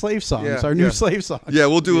 Yeah, slave songs. Yeah, our new slave songs. Yeah,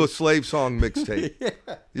 we'll do a slave song mixtape.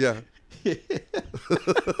 Yeah.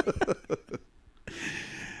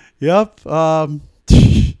 Yep.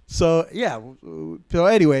 So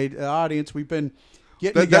anyway, the audience, we've been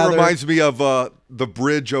getting together. That reminds me of the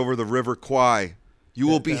bridge over the River Kwai. You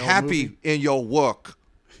will be happy in your work.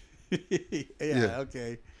 Yeah,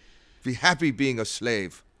 okay. Be happy being a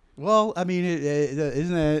slave. Well, I mean,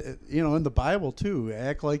 isn't it, in the Bible too,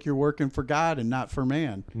 act like you're working for God and not for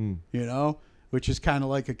man, which is kind of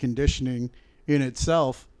like a conditioning in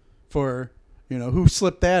itself for, who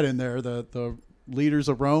slipped that in there? The leaders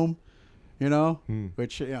of Rome,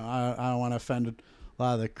 which, I don't want to offend a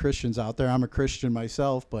lot of the Christians out there. I'm a Christian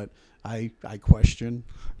myself, but I question.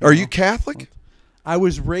 Are you Catholic? I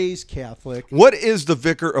was raised Catholic. What is the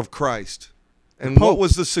Vicar of Christ? And what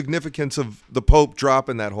was the significance of the Pope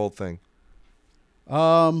dropping that whole thing?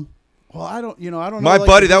 Well, I don't know. My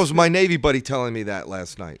buddy, that was my Navy buddy telling me that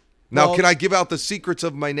last night. Now, can I give out the secrets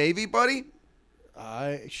of my Navy buddy?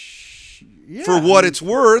 Yeah, for what it's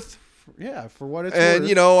worth. Yeah, for what it's worth. And,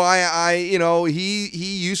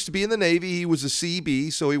 he used to be in the Navy. He was a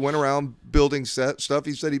CB, so he went around building stuff.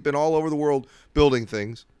 He said he'd been all over the world building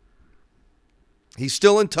things. He's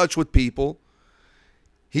still in touch with people.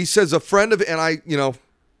 He says a friend of,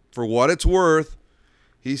 for what it's worth,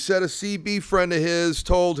 he said a CB friend of his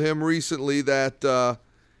told him recently that,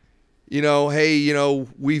 hey,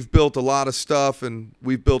 we've built a lot of stuff and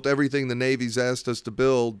we've built everything the Navy's asked us to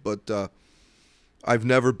build, but I've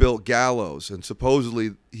never built gallows. And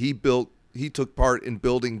supposedly he took part in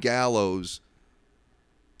building gallows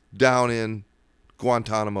down in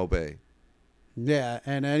Guantanamo Bay. Yeah,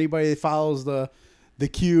 and anybody that follows the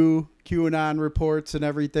QAnon reports and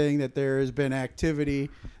everything, that there has been activity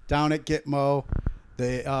down at Gitmo.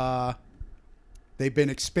 They've been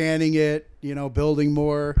expanding it, building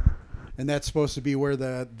more, and that's supposed to be where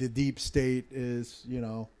the deep state is,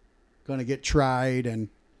 going to get tried, and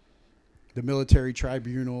the military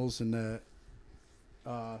tribunals, and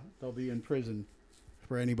they'll be in prison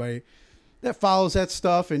for anybody that follows that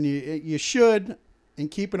stuff. And you should, and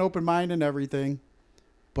keep an open mind and everything.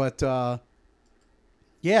 But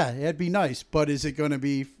yeah, it'd be nice. But is it going to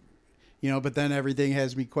be, but then everything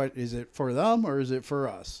has me question, is it for them or is it for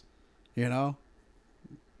us?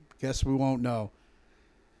 Guess we won't know.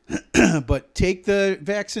 But take the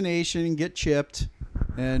vaccination and get chipped,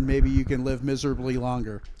 and maybe you can live miserably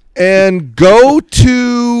longer. And go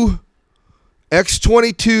to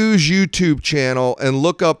X22's YouTube channel and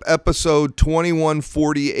look up episode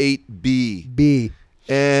 2148B. B.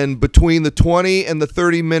 And between the 20 and the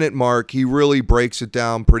 30-minute mark, he really breaks it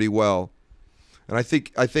down pretty well. And I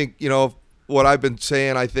think what I've been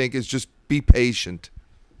saying, I think, is just be patient.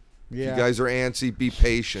 Yeah. If you guys are antsy, be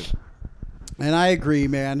patient. And I agree,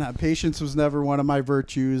 man. Patience was never one of my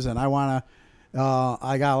virtues, and I got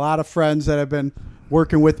a lot of friends that have been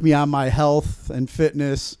working with me on my health and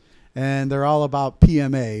fitness, and they're all about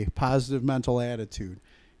PMA, positive mental attitude.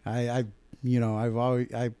 I've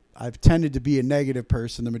tended to be a negative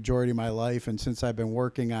person the majority of my life, and since I've been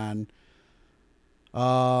working on,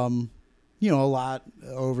 a lot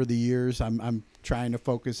over the years, I'm trying to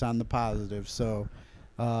focus on the positive. So,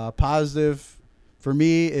 positive for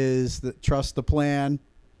me is that trust the plan,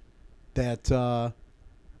 that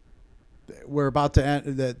we're about to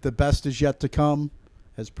end, that the best is yet to come,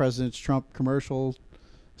 as President Trump commercial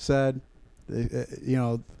said.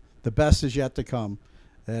 The best is yet to come.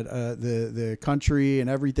 That the country and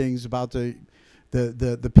everything's about to,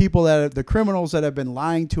 the people the criminals that have been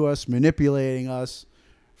lying to us, manipulating us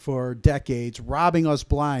for decades, robbing us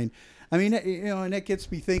blind. I mean, and it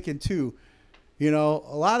gets me thinking too.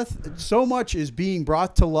 So much is being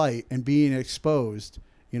brought to light and being exposed.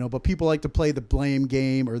 But people like to play the blame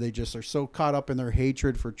game, or they just are so caught up in their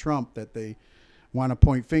hatred for Trump that they want to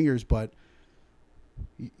point fingers. But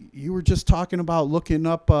you were just talking about looking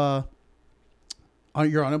up on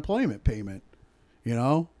your unemployment payment.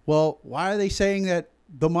 Well, why are they saying that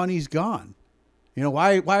the money's gone?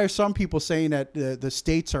 Why are some people saying that the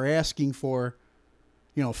states are asking for,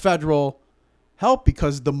 federal help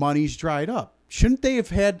because the money's dried up? Shouldn't they have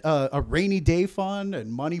had a rainy day fund and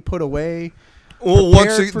money put away? Well,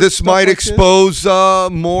 this might expose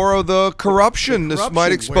more of the corruption. This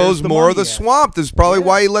might expose more of the swamp. This is probably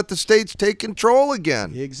why he let the states take control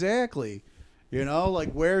again. Exactly.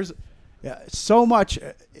 Where's so much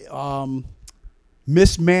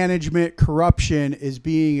mismanagement, corruption is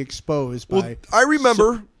being exposed by. I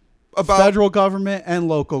remember about federal government and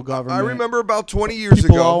local government. I remember about 20 years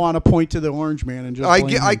ago. People all want to point to the orange man and just.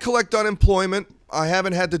 I collect unemployment. I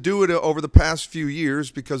haven't had to do it over the past few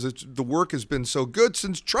years because the work has been so good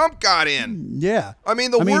since Trump got in. Yeah.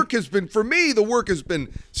 The work has been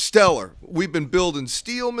stellar. We've been building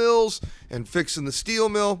steel mills and fixing the steel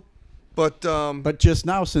mill. But just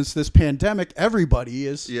now, since this pandemic, everybody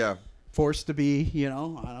is yeah. forced to be,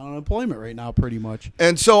 on unemployment right now pretty much.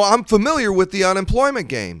 And so I'm familiar with the unemployment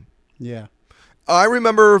game. Yeah. I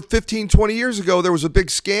remember 15, 20 years ago, there was a big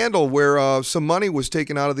scandal where some money was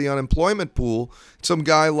taken out of the unemployment pool. Some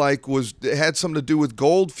guy had something to do with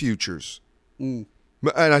gold futures. Mm.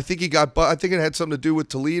 And I think I think it had something to do with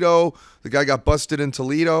Toledo. The guy got busted in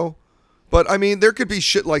Toledo. But there could be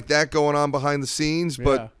shit like that going on behind the scenes,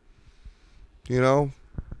 but Yeah,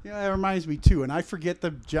 that reminds me too, and I forget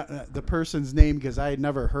the person's name because I had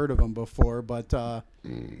never heard of him before. But a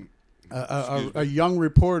young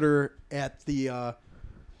reporter at the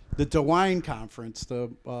DeWine conference,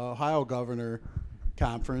 the Ohio Governor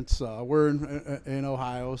Conference. We're in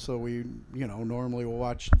Ohio, so we normally will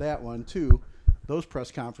watch that one too. Those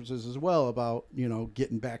press conferences as well about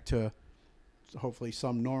getting back to hopefully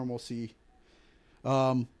some normalcy.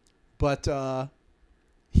 But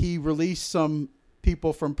he released some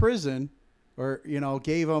people from prison, or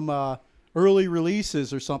gave them early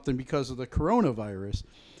releases or something because of the coronavirus.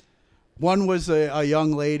 One was a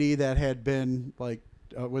young lady that had been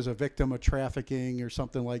was a victim of trafficking or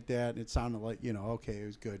something like that. It sounded like okay, it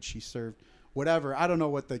was good. She served whatever. I don't know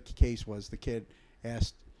what the case was. The kid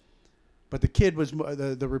asked, but the kid was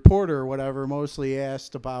the reporter or whatever mostly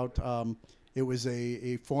asked about. It was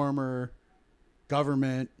a former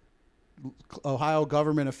Ohio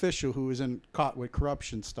government official who was caught with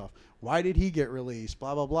corruption stuff. Why did he get released?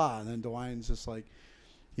 Blah, blah, blah. And then DeWine's just like,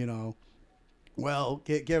 well,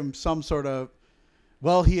 give him some sort of,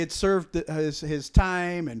 well, he had served his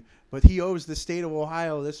time, but he owes the state of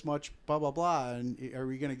Ohio this much, blah, blah, blah. And are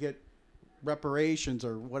we going to get reparations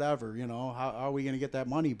or whatever? How are we going to get that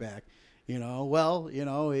money back? And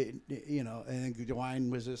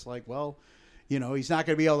DeWine was just like, well, he's not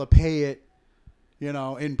going to be able to pay it,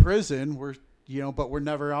 in prison. But we're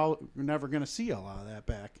never going to see a lot of that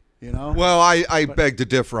back. Well, I beg to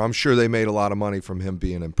differ. I'm sure they made a lot of money from him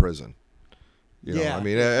being in prison. You know, Yeah. I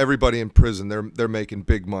mean, everybody in prison, they're making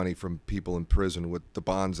big money from people in prison with the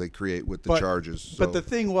bonds they create with the charges. So, but the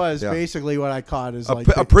thing was, basically what I caught is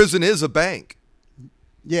a prison is a bank.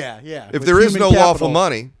 Yeah. If there is no lawful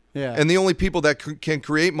money, yeah. and the only people that can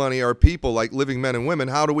create money are people like living men and women,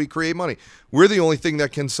 how do we create money? We're the only thing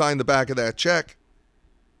that can sign the back of that check.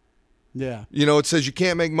 Yeah. You know, it says you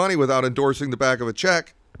can't make money without endorsing the back of a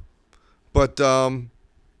check. But,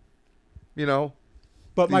 you know,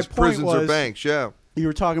 but these my point prisons was, are banks, yeah. You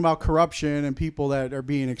were talking about corruption and people that are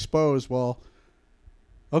being exposed. Well,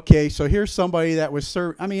 okay, so here's somebody that was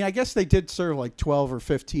served. I mean, I guess they did serve like 12 or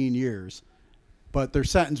 15 years, but their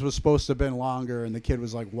sentence was supposed to have been longer. And the kid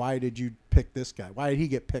was like, why did you pick this guy? Why did he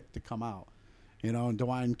get picked to come out? You know, and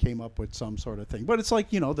DeWine came up with some sort of thing. But it's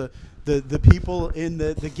like, you know, the people in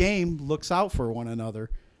the game looks out for one another,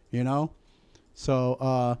 you know?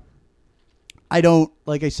 So I don't,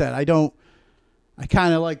 like I said, I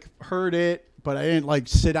kind of like heard it, but I didn't like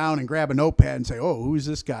sit down and grab a notepad and say, oh, who's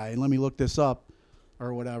this guy? And let me look this up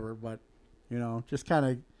or whatever. But, you know, just kind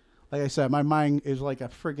of, like I said, my mind is like a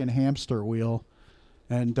friggin' hamster wheel.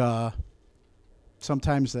 And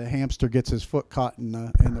sometimes the hamster gets his foot caught in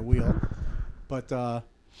the wheel. But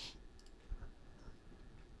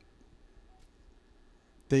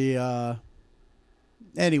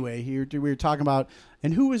anyway, we were talking about,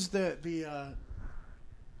 and who was the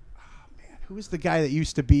who was the guy that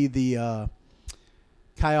used to be the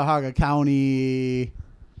Cuyahoga County?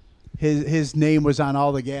 His name was on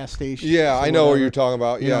all the gas stations. Yeah, I know what you're talking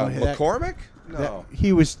about. Yeah, You know, McCormick? No.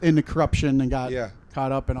 He was in the corruption and got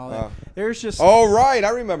caught up and all that. There's just oh right, I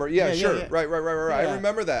remember. Yeah, sure. Yeah. Right. Yeah. I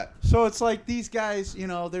remember that. So it's like these guys, you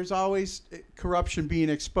know, there's always corruption being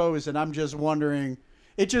exposed, and I'm just wondering.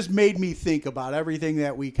 It just made me think about everything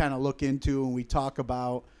that we kind of look into and we talk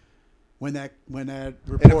about when that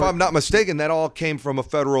report. And if I'm not mistaken, that all came from a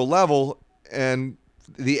federal level, and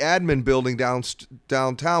the admin building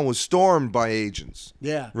downtown was stormed by agents.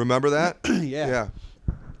 Yeah. Remember that? Yeah.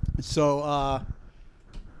 So,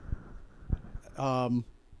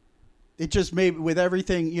 it just made, with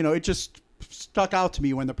everything, you know, it just stuck out to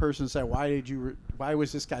me when the person said, why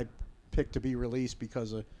was this guy picked to be released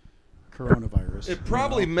because of coronavirus? It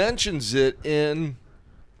probably mentions it in,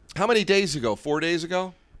 how many days ago? 4 days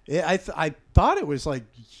ago? Yeah, I thought it was like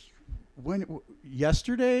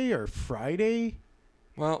yesterday or Friday.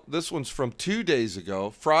 Well, this one's from 2 days ago,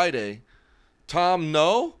 Friday. Tom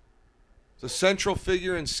No, the central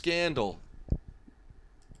figure in scandal.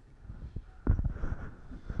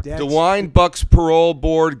 DeWine Bucks parole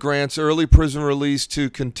board grants early prison release to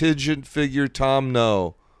contingent figure Tom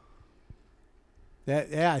No.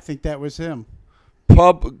 I think that was him.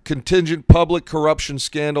 Contingent public corruption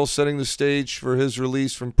scandal setting the stage for his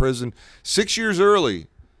release from prison 6 years early,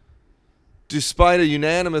 despite a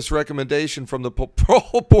unanimous recommendation from the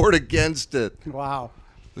parole board against it. Wow.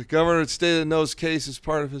 The governor stated No's case is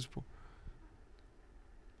part of his...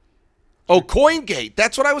 Oh, CoinGate.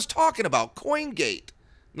 That's what I was talking about. CoinGate.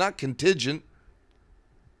 Not contingent.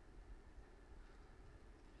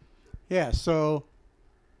 Yeah, so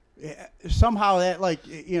somehow that, like,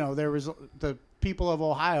 you know, there was the people of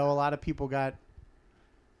Ohio, a lot of people got...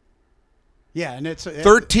 Yeah, and it's...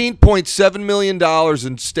 $13.7 million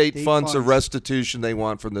in state funds of restitution they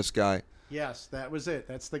want from this guy. Yes, that was it.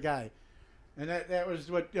 That's the guy. And that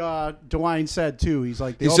was what DeWine said, too. He's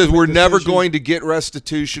like... He says, we're never going to get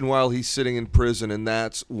restitution while he's sitting in prison, and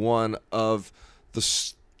that's one of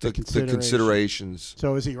the considerations.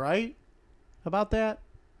 So is he right about that?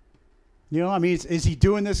 You know, I mean, is he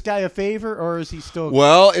doing this guy a favor, or is he still...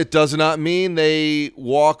 Well, it does not mean they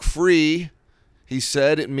walk free. He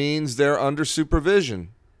said it means they're under supervision.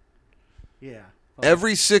 Yeah. Okay.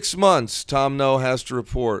 Every 6 months, Tom No has to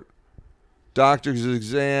report. Doctor's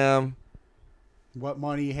exam. What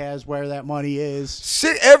money he has, where that money is.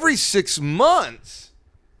 Every 6 months?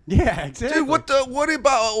 Yeah, exactly. Dude, what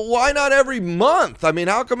about, why not every month? I mean,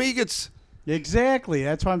 how come he gets... Exactly.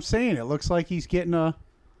 That's what I'm saying. It looks like he's getting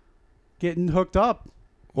hooked up.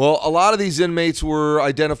 Well, a lot of these inmates were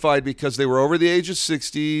identified because they were over the age of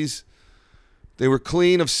 60s. They were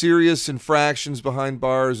clean of serious infractions behind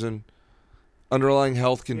bars and underlying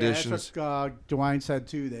health conditions. Yeah, that's what DeWine said,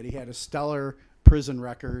 too, that he had a stellar prison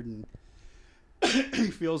record, and he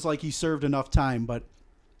feels like he served enough time. But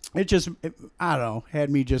I don't know, had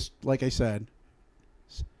me just, like I said,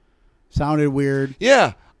 sounded weird.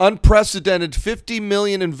 Yeah. Unprecedented $50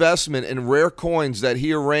 million investment in rare coins that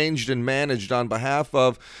he arranged and managed on behalf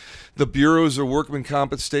of the Bureaus of Workmen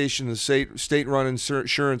Compensation, the state-run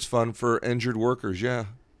insurance fund for injured workers. Yeah.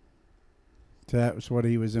 So that was what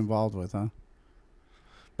he was involved with, huh?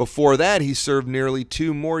 Before that, he served nearly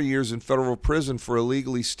 2 more years in federal prison for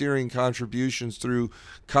illegally steering contributions through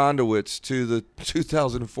conduits to the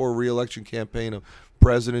 2004 re-election campaign of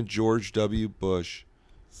President George W. Bush.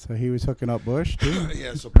 So he was hooking up Bush, too?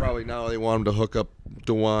 Yeah, so probably now they want him to hook up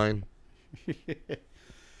DeWine.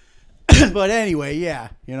 But anyway, yeah,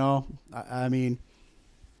 I mean,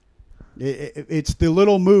 it's the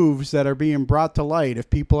little moves that are being brought to light. If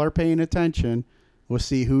people are paying attention, we'll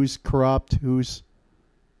see who's corrupt, who's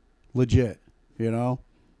legit,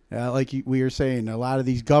 like we were saying, a lot of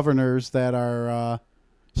these governors that are,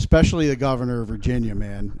 especially the governor of Virginia,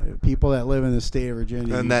 man, people that live in the state of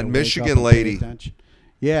Virginia. And that Michigan lady.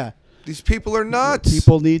 Yeah. These people are nuts.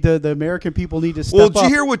 The American people need to step up. Well, did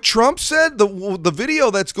you hear what Trump said? The video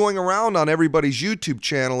that's going around on everybody's YouTube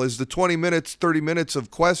channel is the 20 minutes, 30 minutes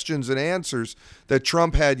of questions and answers that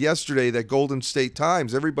Trump had yesterday, that Golden State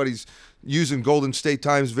Times. Everybody's using Golden State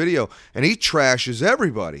Times video, and he trashes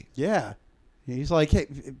everybody. Yeah. He's like, hey,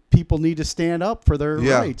 people need to stand up for their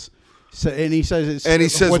rights. So, and he says,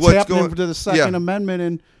 what's happening to the Second Amendment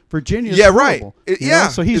in Virginia. Yeah, right.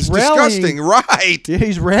 So he's it's rallying, disgusting, right? Yeah,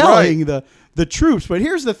 he's rallying the troops. But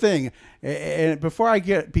here's the thing, and before I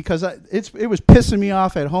get, because it was pissing me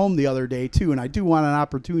off at home the other day too, and I do want an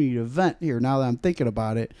opportunity to vent here now that I'm thinking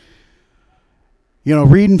about it.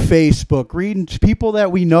 Reading Facebook, reading people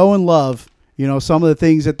that we know and love. Some of the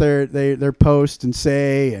things that they post and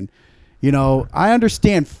say, and I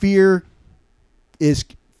understand fear is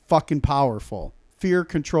fucking powerful. Fear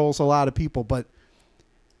controls a lot of people, but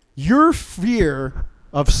your fear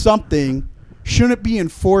of something shouldn't be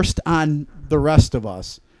enforced on the rest of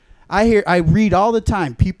us. I read all the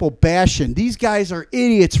time people bashing. These guys are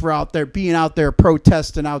idiots for being out there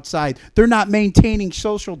protesting outside. They're not maintaining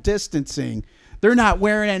social distancing. They're not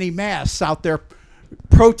wearing any masks out there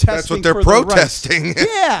protesting. That's what they're for protesting.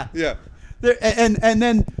 Yeah. Yeah. And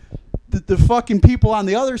then the fucking people on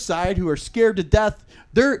the other side who are scared to death,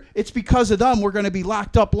 it's because of them we're going to be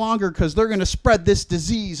locked up longer because they're going to spread this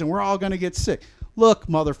disease and we're all going to get sick. Look,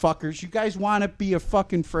 motherfuckers, you guys want to be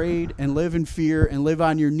fucking afraid and live in fear and live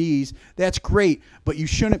on your knees. That's great, but you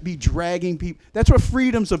shouldn't be dragging people. That's what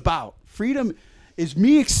freedom's about. Freedom is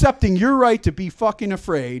me accepting your right to be fucking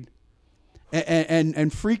afraid and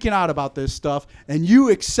freaking out about this stuff, and you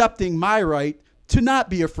accepting my right to not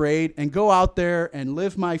be afraid and go out there and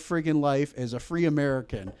live my friggin' life as a free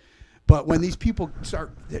American. But when these people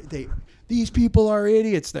these people are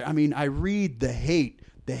idiots. I read the hate.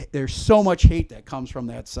 There's so much hate that comes from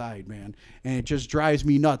that side, man. And it just drives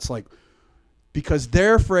me nuts. Like, because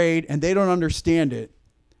they're afraid and they don't understand it,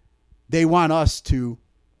 they want us to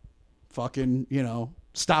fucking,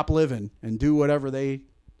 stop living and do whatever they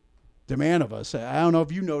demand of us. I don't know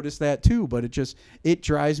if you noticed that too, but it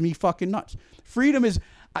drives me fucking nuts. Freedom is...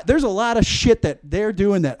 There's a lot of shit that they're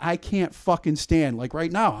doing that I can't fucking stand. Like right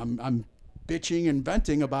now, I'm bitching and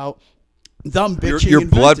venting about them bitching. Your and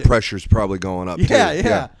blood venting. pressure's probably going up. Yeah, too.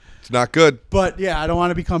 yeah. It's not good. But yeah, I don't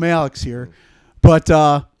want to become Alex here. But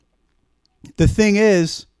the thing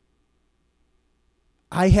is,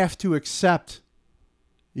 I have to accept.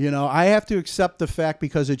 I have to accept the fact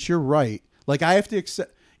because it's your right. Like I have to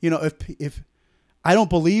accept. If I don't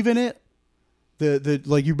believe in it. The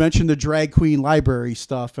like you mentioned, the drag queen library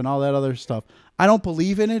stuff and all that other stuff. I don't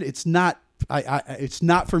believe in it. It's not. It's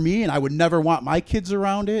not for me, and I would never want my kids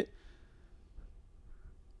around it.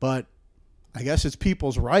 But I guess it's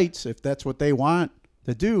people's rights if that's what they want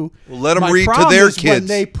to do. Well, let them read to their kids when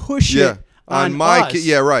they push it on my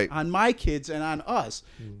us, on my kids and on us.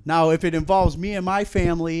 Now, if it involves me and my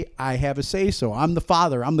family, I have a say so. I'm the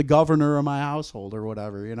father. I'm the governor of my household or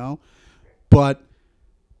whatever, But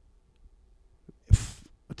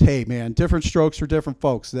hey, man, different strokes for different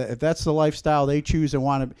folks. If that's the lifestyle they choose and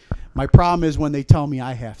want to, my problem is when they tell me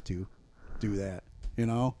I have to do that,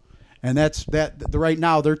 and that's that. Right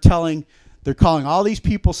now, they're calling all these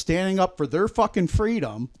people standing up for their fucking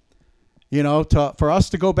freedom, for us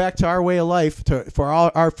to go back to our way of life, for all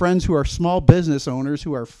our friends who are small business owners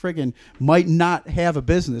who are friggin' might not have a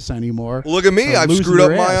business anymore. Look at me. I've screwed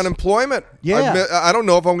up my ass. unemployment. Yeah. I don't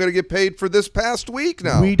know if I'm going to get paid for this past week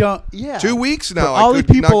now. We don't. Yeah. 2 weeks now. All these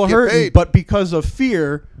people are hurting, paid. but because of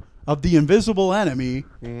fear of the invisible enemy,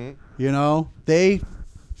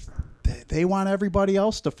 they want everybody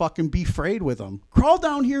else to fucking be afraid with them. Crawl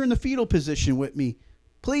down here in the fetal position with me,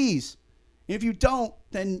 please. If you don't,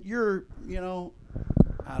 then you're,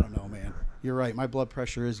 I don't know, man. You're right. My blood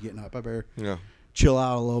pressure is getting up. I better chill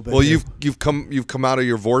out a little bit. Well, you've come out of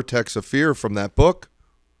your vortex of fear from that book.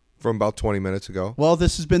 From about 20 minutes ago. Well,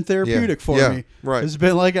 this has been therapeutic for me. Right. This has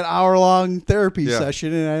been like an hour-long therapy Yeah.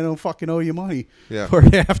 session, and I don't fucking owe you money Yeah. for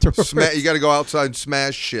it afterwards. You got to go outside and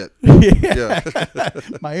smash shit. Yeah.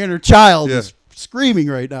 My inner child Yeah. is screaming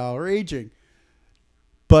right now, raging.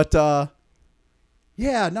 But,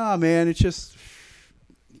 yeah, nah, man, it's just,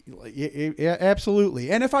 yeah,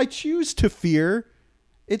 absolutely. And if I choose to fear,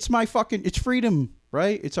 it's freedom,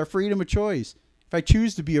 right? It's our freedom of choice. If I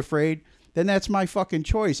choose to be afraid, then that's my fucking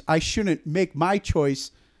choice. I shouldn't make my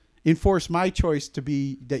choice, enforce my choice to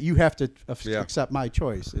be that you have to accept my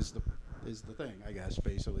choice is the thing, I guess,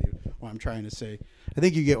 basically what I'm trying to say. I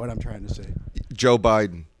think you get what I'm trying to say. Joe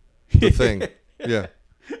Biden. The thing. Yeah.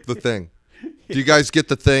 The thing. Do you guys get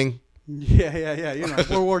the thing? Yeah. You know,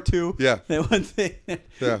 World War II. Yeah. That one thing.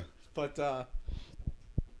 Yeah. But,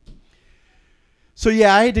 so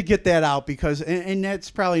yeah, I had to get that out because, and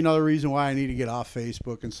that's probably another reason why I need to get off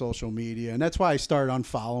Facebook and social media. And that's why I started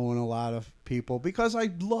unfollowing a lot of people, because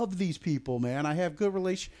I love these people, man. I have good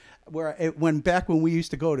relations back when we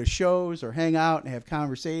used to go to shows or hang out and have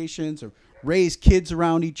conversations or raise kids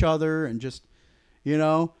around each other and just, you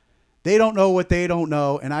know, they don't know what they don't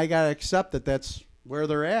know. And I got to accept that that's where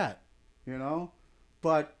they're at, you know,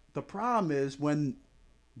 but the problem is when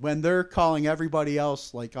they're calling everybody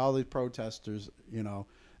else, like all the protesters, you know,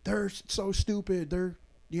 they're so stupid. They're,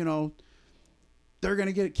 you know, they're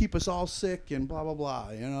going to keep us all sick and blah, blah, blah,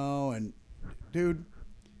 you know, and dude,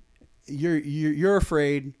 you're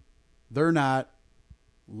afraid. They're not.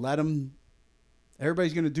 Let them.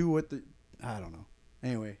 Everybody's going to do I don't know.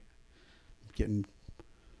 Anyway, getting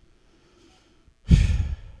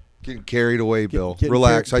carried away, Bill.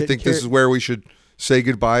 Relax. I think this is where we should say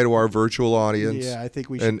goodbye to our virtual audience. Yeah, I think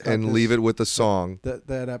we should and leave it with a song.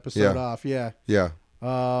 That episode off. Yeah. Yeah.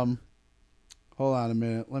 Hold on a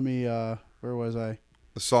minute. Let me. Where was I?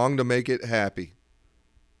 A song to make it happy.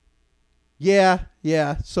 Yeah.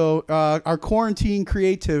 So our quarantine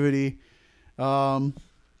creativity.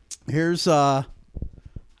 Here's I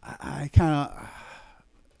kind of.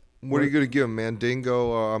 What are you going to give him,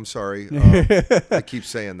 Mandingo? I'm sorry. I keep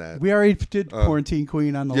saying that. We already did Quarantine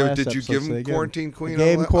Queen on the last episode. Did you give him Quarantine Queen?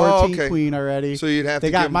 Gave him Quarantine Queen already. So you'd have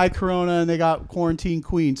They got My Corona and they got Quarantine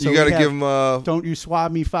Queen. So you got to give him Don't You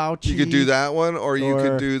Swab Me, Fauci. You could do that one, or you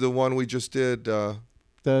could do the one we just did.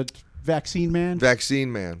 The Vaccine Man?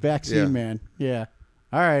 Vaccine Man. Man. Yeah.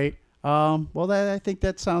 All right. Well, I think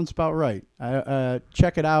that sounds about right.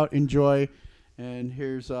 Check it out. Enjoy. And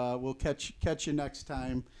here's we'll catch you next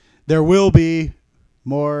time. There will be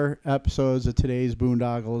more episodes of today's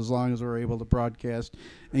Boondoggle as long as we're able to broadcast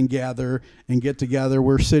and gather and get together.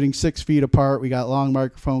 We're sitting 6 feet apart. We got long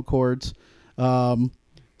microphone cords.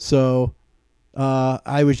 So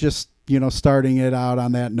I was just, starting it out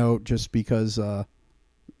on that note just because, I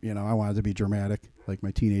wanted to be dramatic like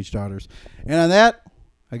my teenage daughters. And on that,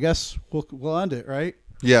 I guess we'll end it, right?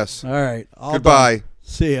 Yes. All right. Goodbye. Done.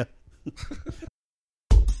 See ya.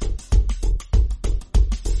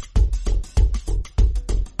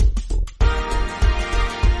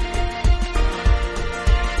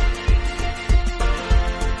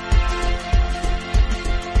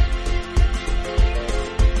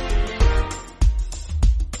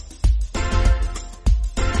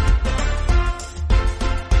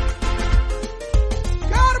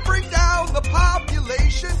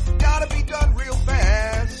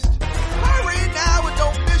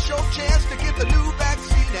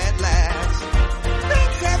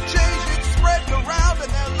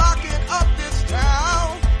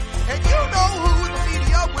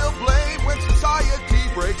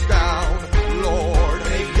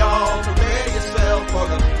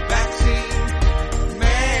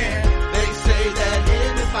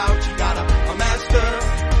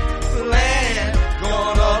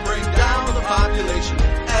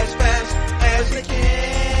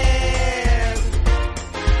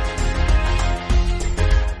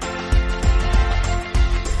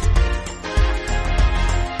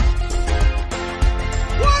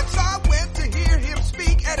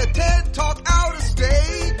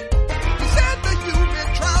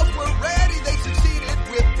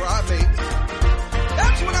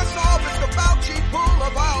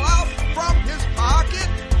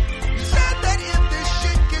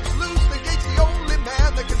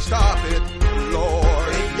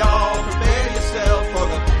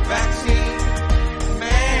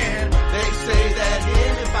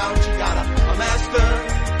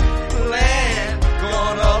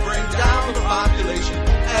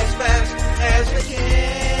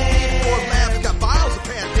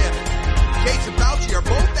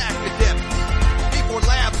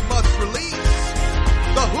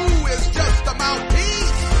 The WHO is just a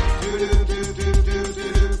mouthpiece.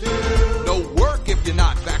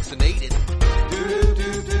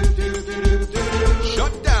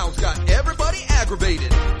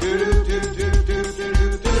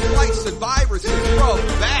 viruses from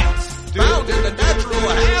bats found in the natural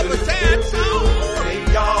habitats. Oh.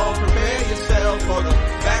 Hey, y'all, prepare yourself for the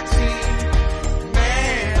vaccine.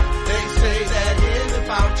 Man, they say that in the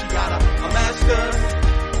Fauci got a master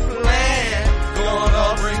plan.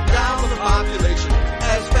 Gonna bring down the population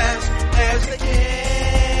as fast as they can.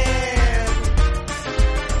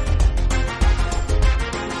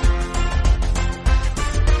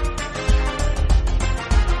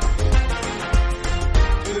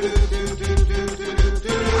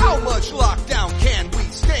 How much lockdown can we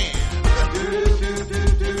stand?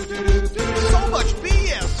 So much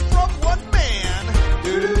BS from one man.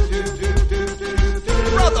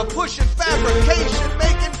 Brother pushing fabrication,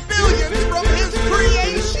 making billions from his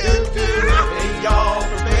creation. Hey, y'all,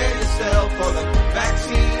 prepare yourself for the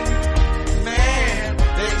vaccine. Man,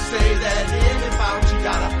 they say that him and Fauci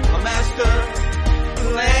got a master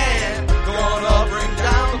plan. Gonna bring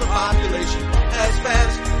down the population as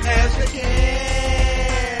fast as they can.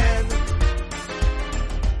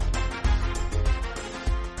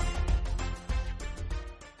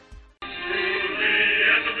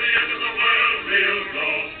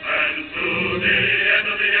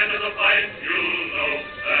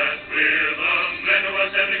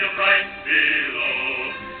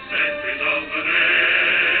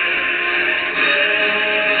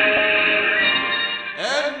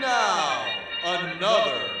 And now,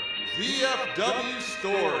 another VFW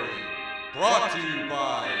story brought to you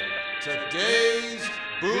by today's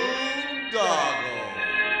Boondoggle.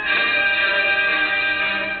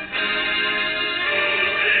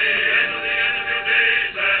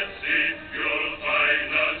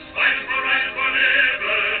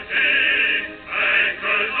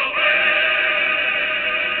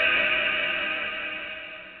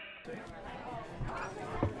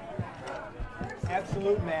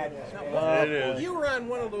 Absolute madness. It is. You were on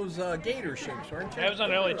one of those gator ships, weren't you? I was on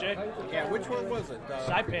LHJ. Yeah, which one was it?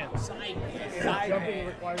 Saipan.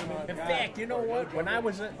 Saipan. In fact, you know what? When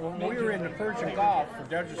we were in the Persian Gulf for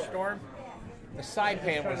Desert Storm, the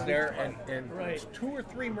Saipan was there, and Right. 2 or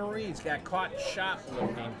 3 Marines got caught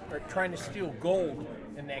shoplifting or trying to steal gold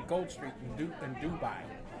in that Gold Street in Dubai.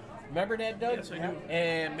 Remember that, Doug? Yes, I do.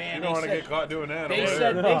 And man, You don't want to get caught doing that. They over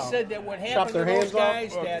said there. they said that what happened to their those hands off?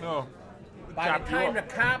 guys Fuck that. no. By Chop the you time the up.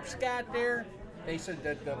 cops got there, they said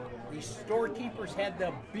that these storekeepers had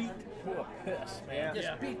them beat to a piss, man.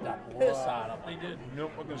 Just beat the piss out of them. They did.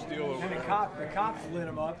 Nope, we're going to steal over And the there. cops lit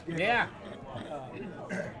him up. Yeah. In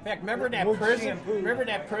fact, remember that Wood prison? shampoo. Remember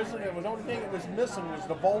that prison? It was the only thing that was missing was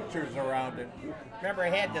the vultures around it. Remember,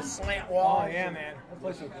 it had the slant wall. Oh, yeah, man. That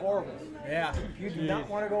place was horrible. Yeah. You do not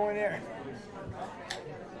want to go in there.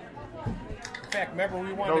 In fact, remember we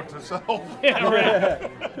Note wanted. to self. Yeah,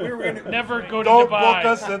 right. We were gonna. Never go to Don't Dubai. book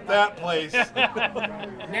us at that place.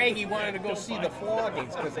 Nagy wanted to go see the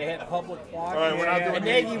floggings because they had public floggings. All right, we're not doing and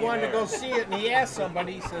these. Nagy wanted to go see it, and he asked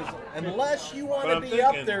somebody, he says, unless you want But to I'm be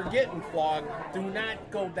up thinking- there getting flogged, do not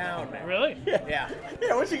go down there. Really? Yeah.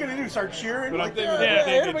 Yeah, what's he going to do? Start cheering? But I'm Like, thinking Yeah. if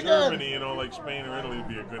they here we take go. Germany, like Spain or Italy would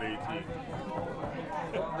be a good 18.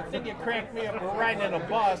 The thing that cracked me up, we're riding in a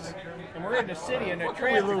bus, and we're in the city in a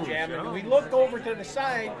traffic jam, and we look over to the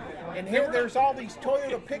side, and here there's all these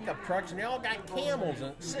Toyota pickup trucks, and they all got camels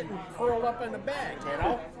and sitting curled up in the back, you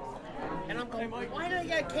know? And I'm going, why do they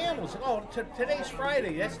got camels? Oh, today's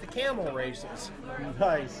Friday. That's the camel races.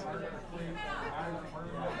 nice.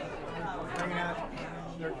 Bringing out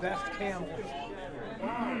their best camels.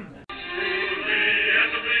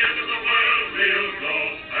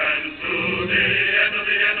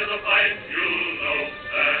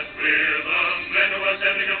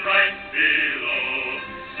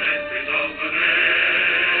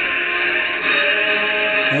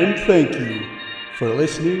 And thank you for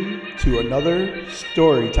listening to another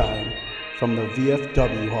story time from the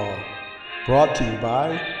VFW Hall, brought to you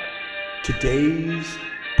by today's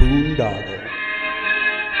Boondoggle.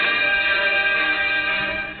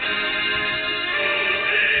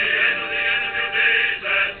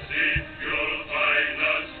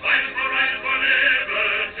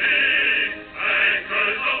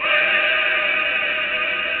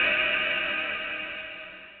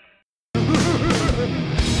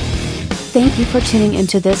 Thank you for tuning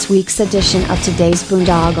into this week's edition of today's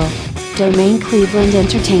Boondoggle. Domain Cleveland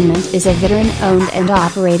Entertainment is a veteran-owned and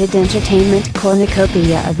operated entertainment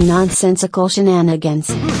cornucopia of nonsensical shenanigans.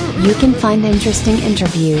 You can find interesting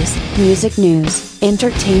interviews, music news,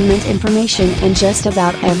 entertainment information, and just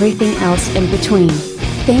about everything else in between.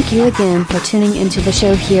 Thank you again for tuning into the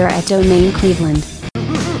show here at Domain Cleveland.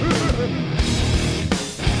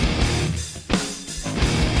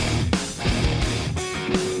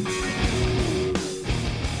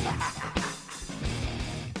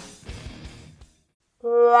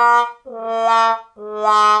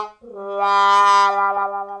 la.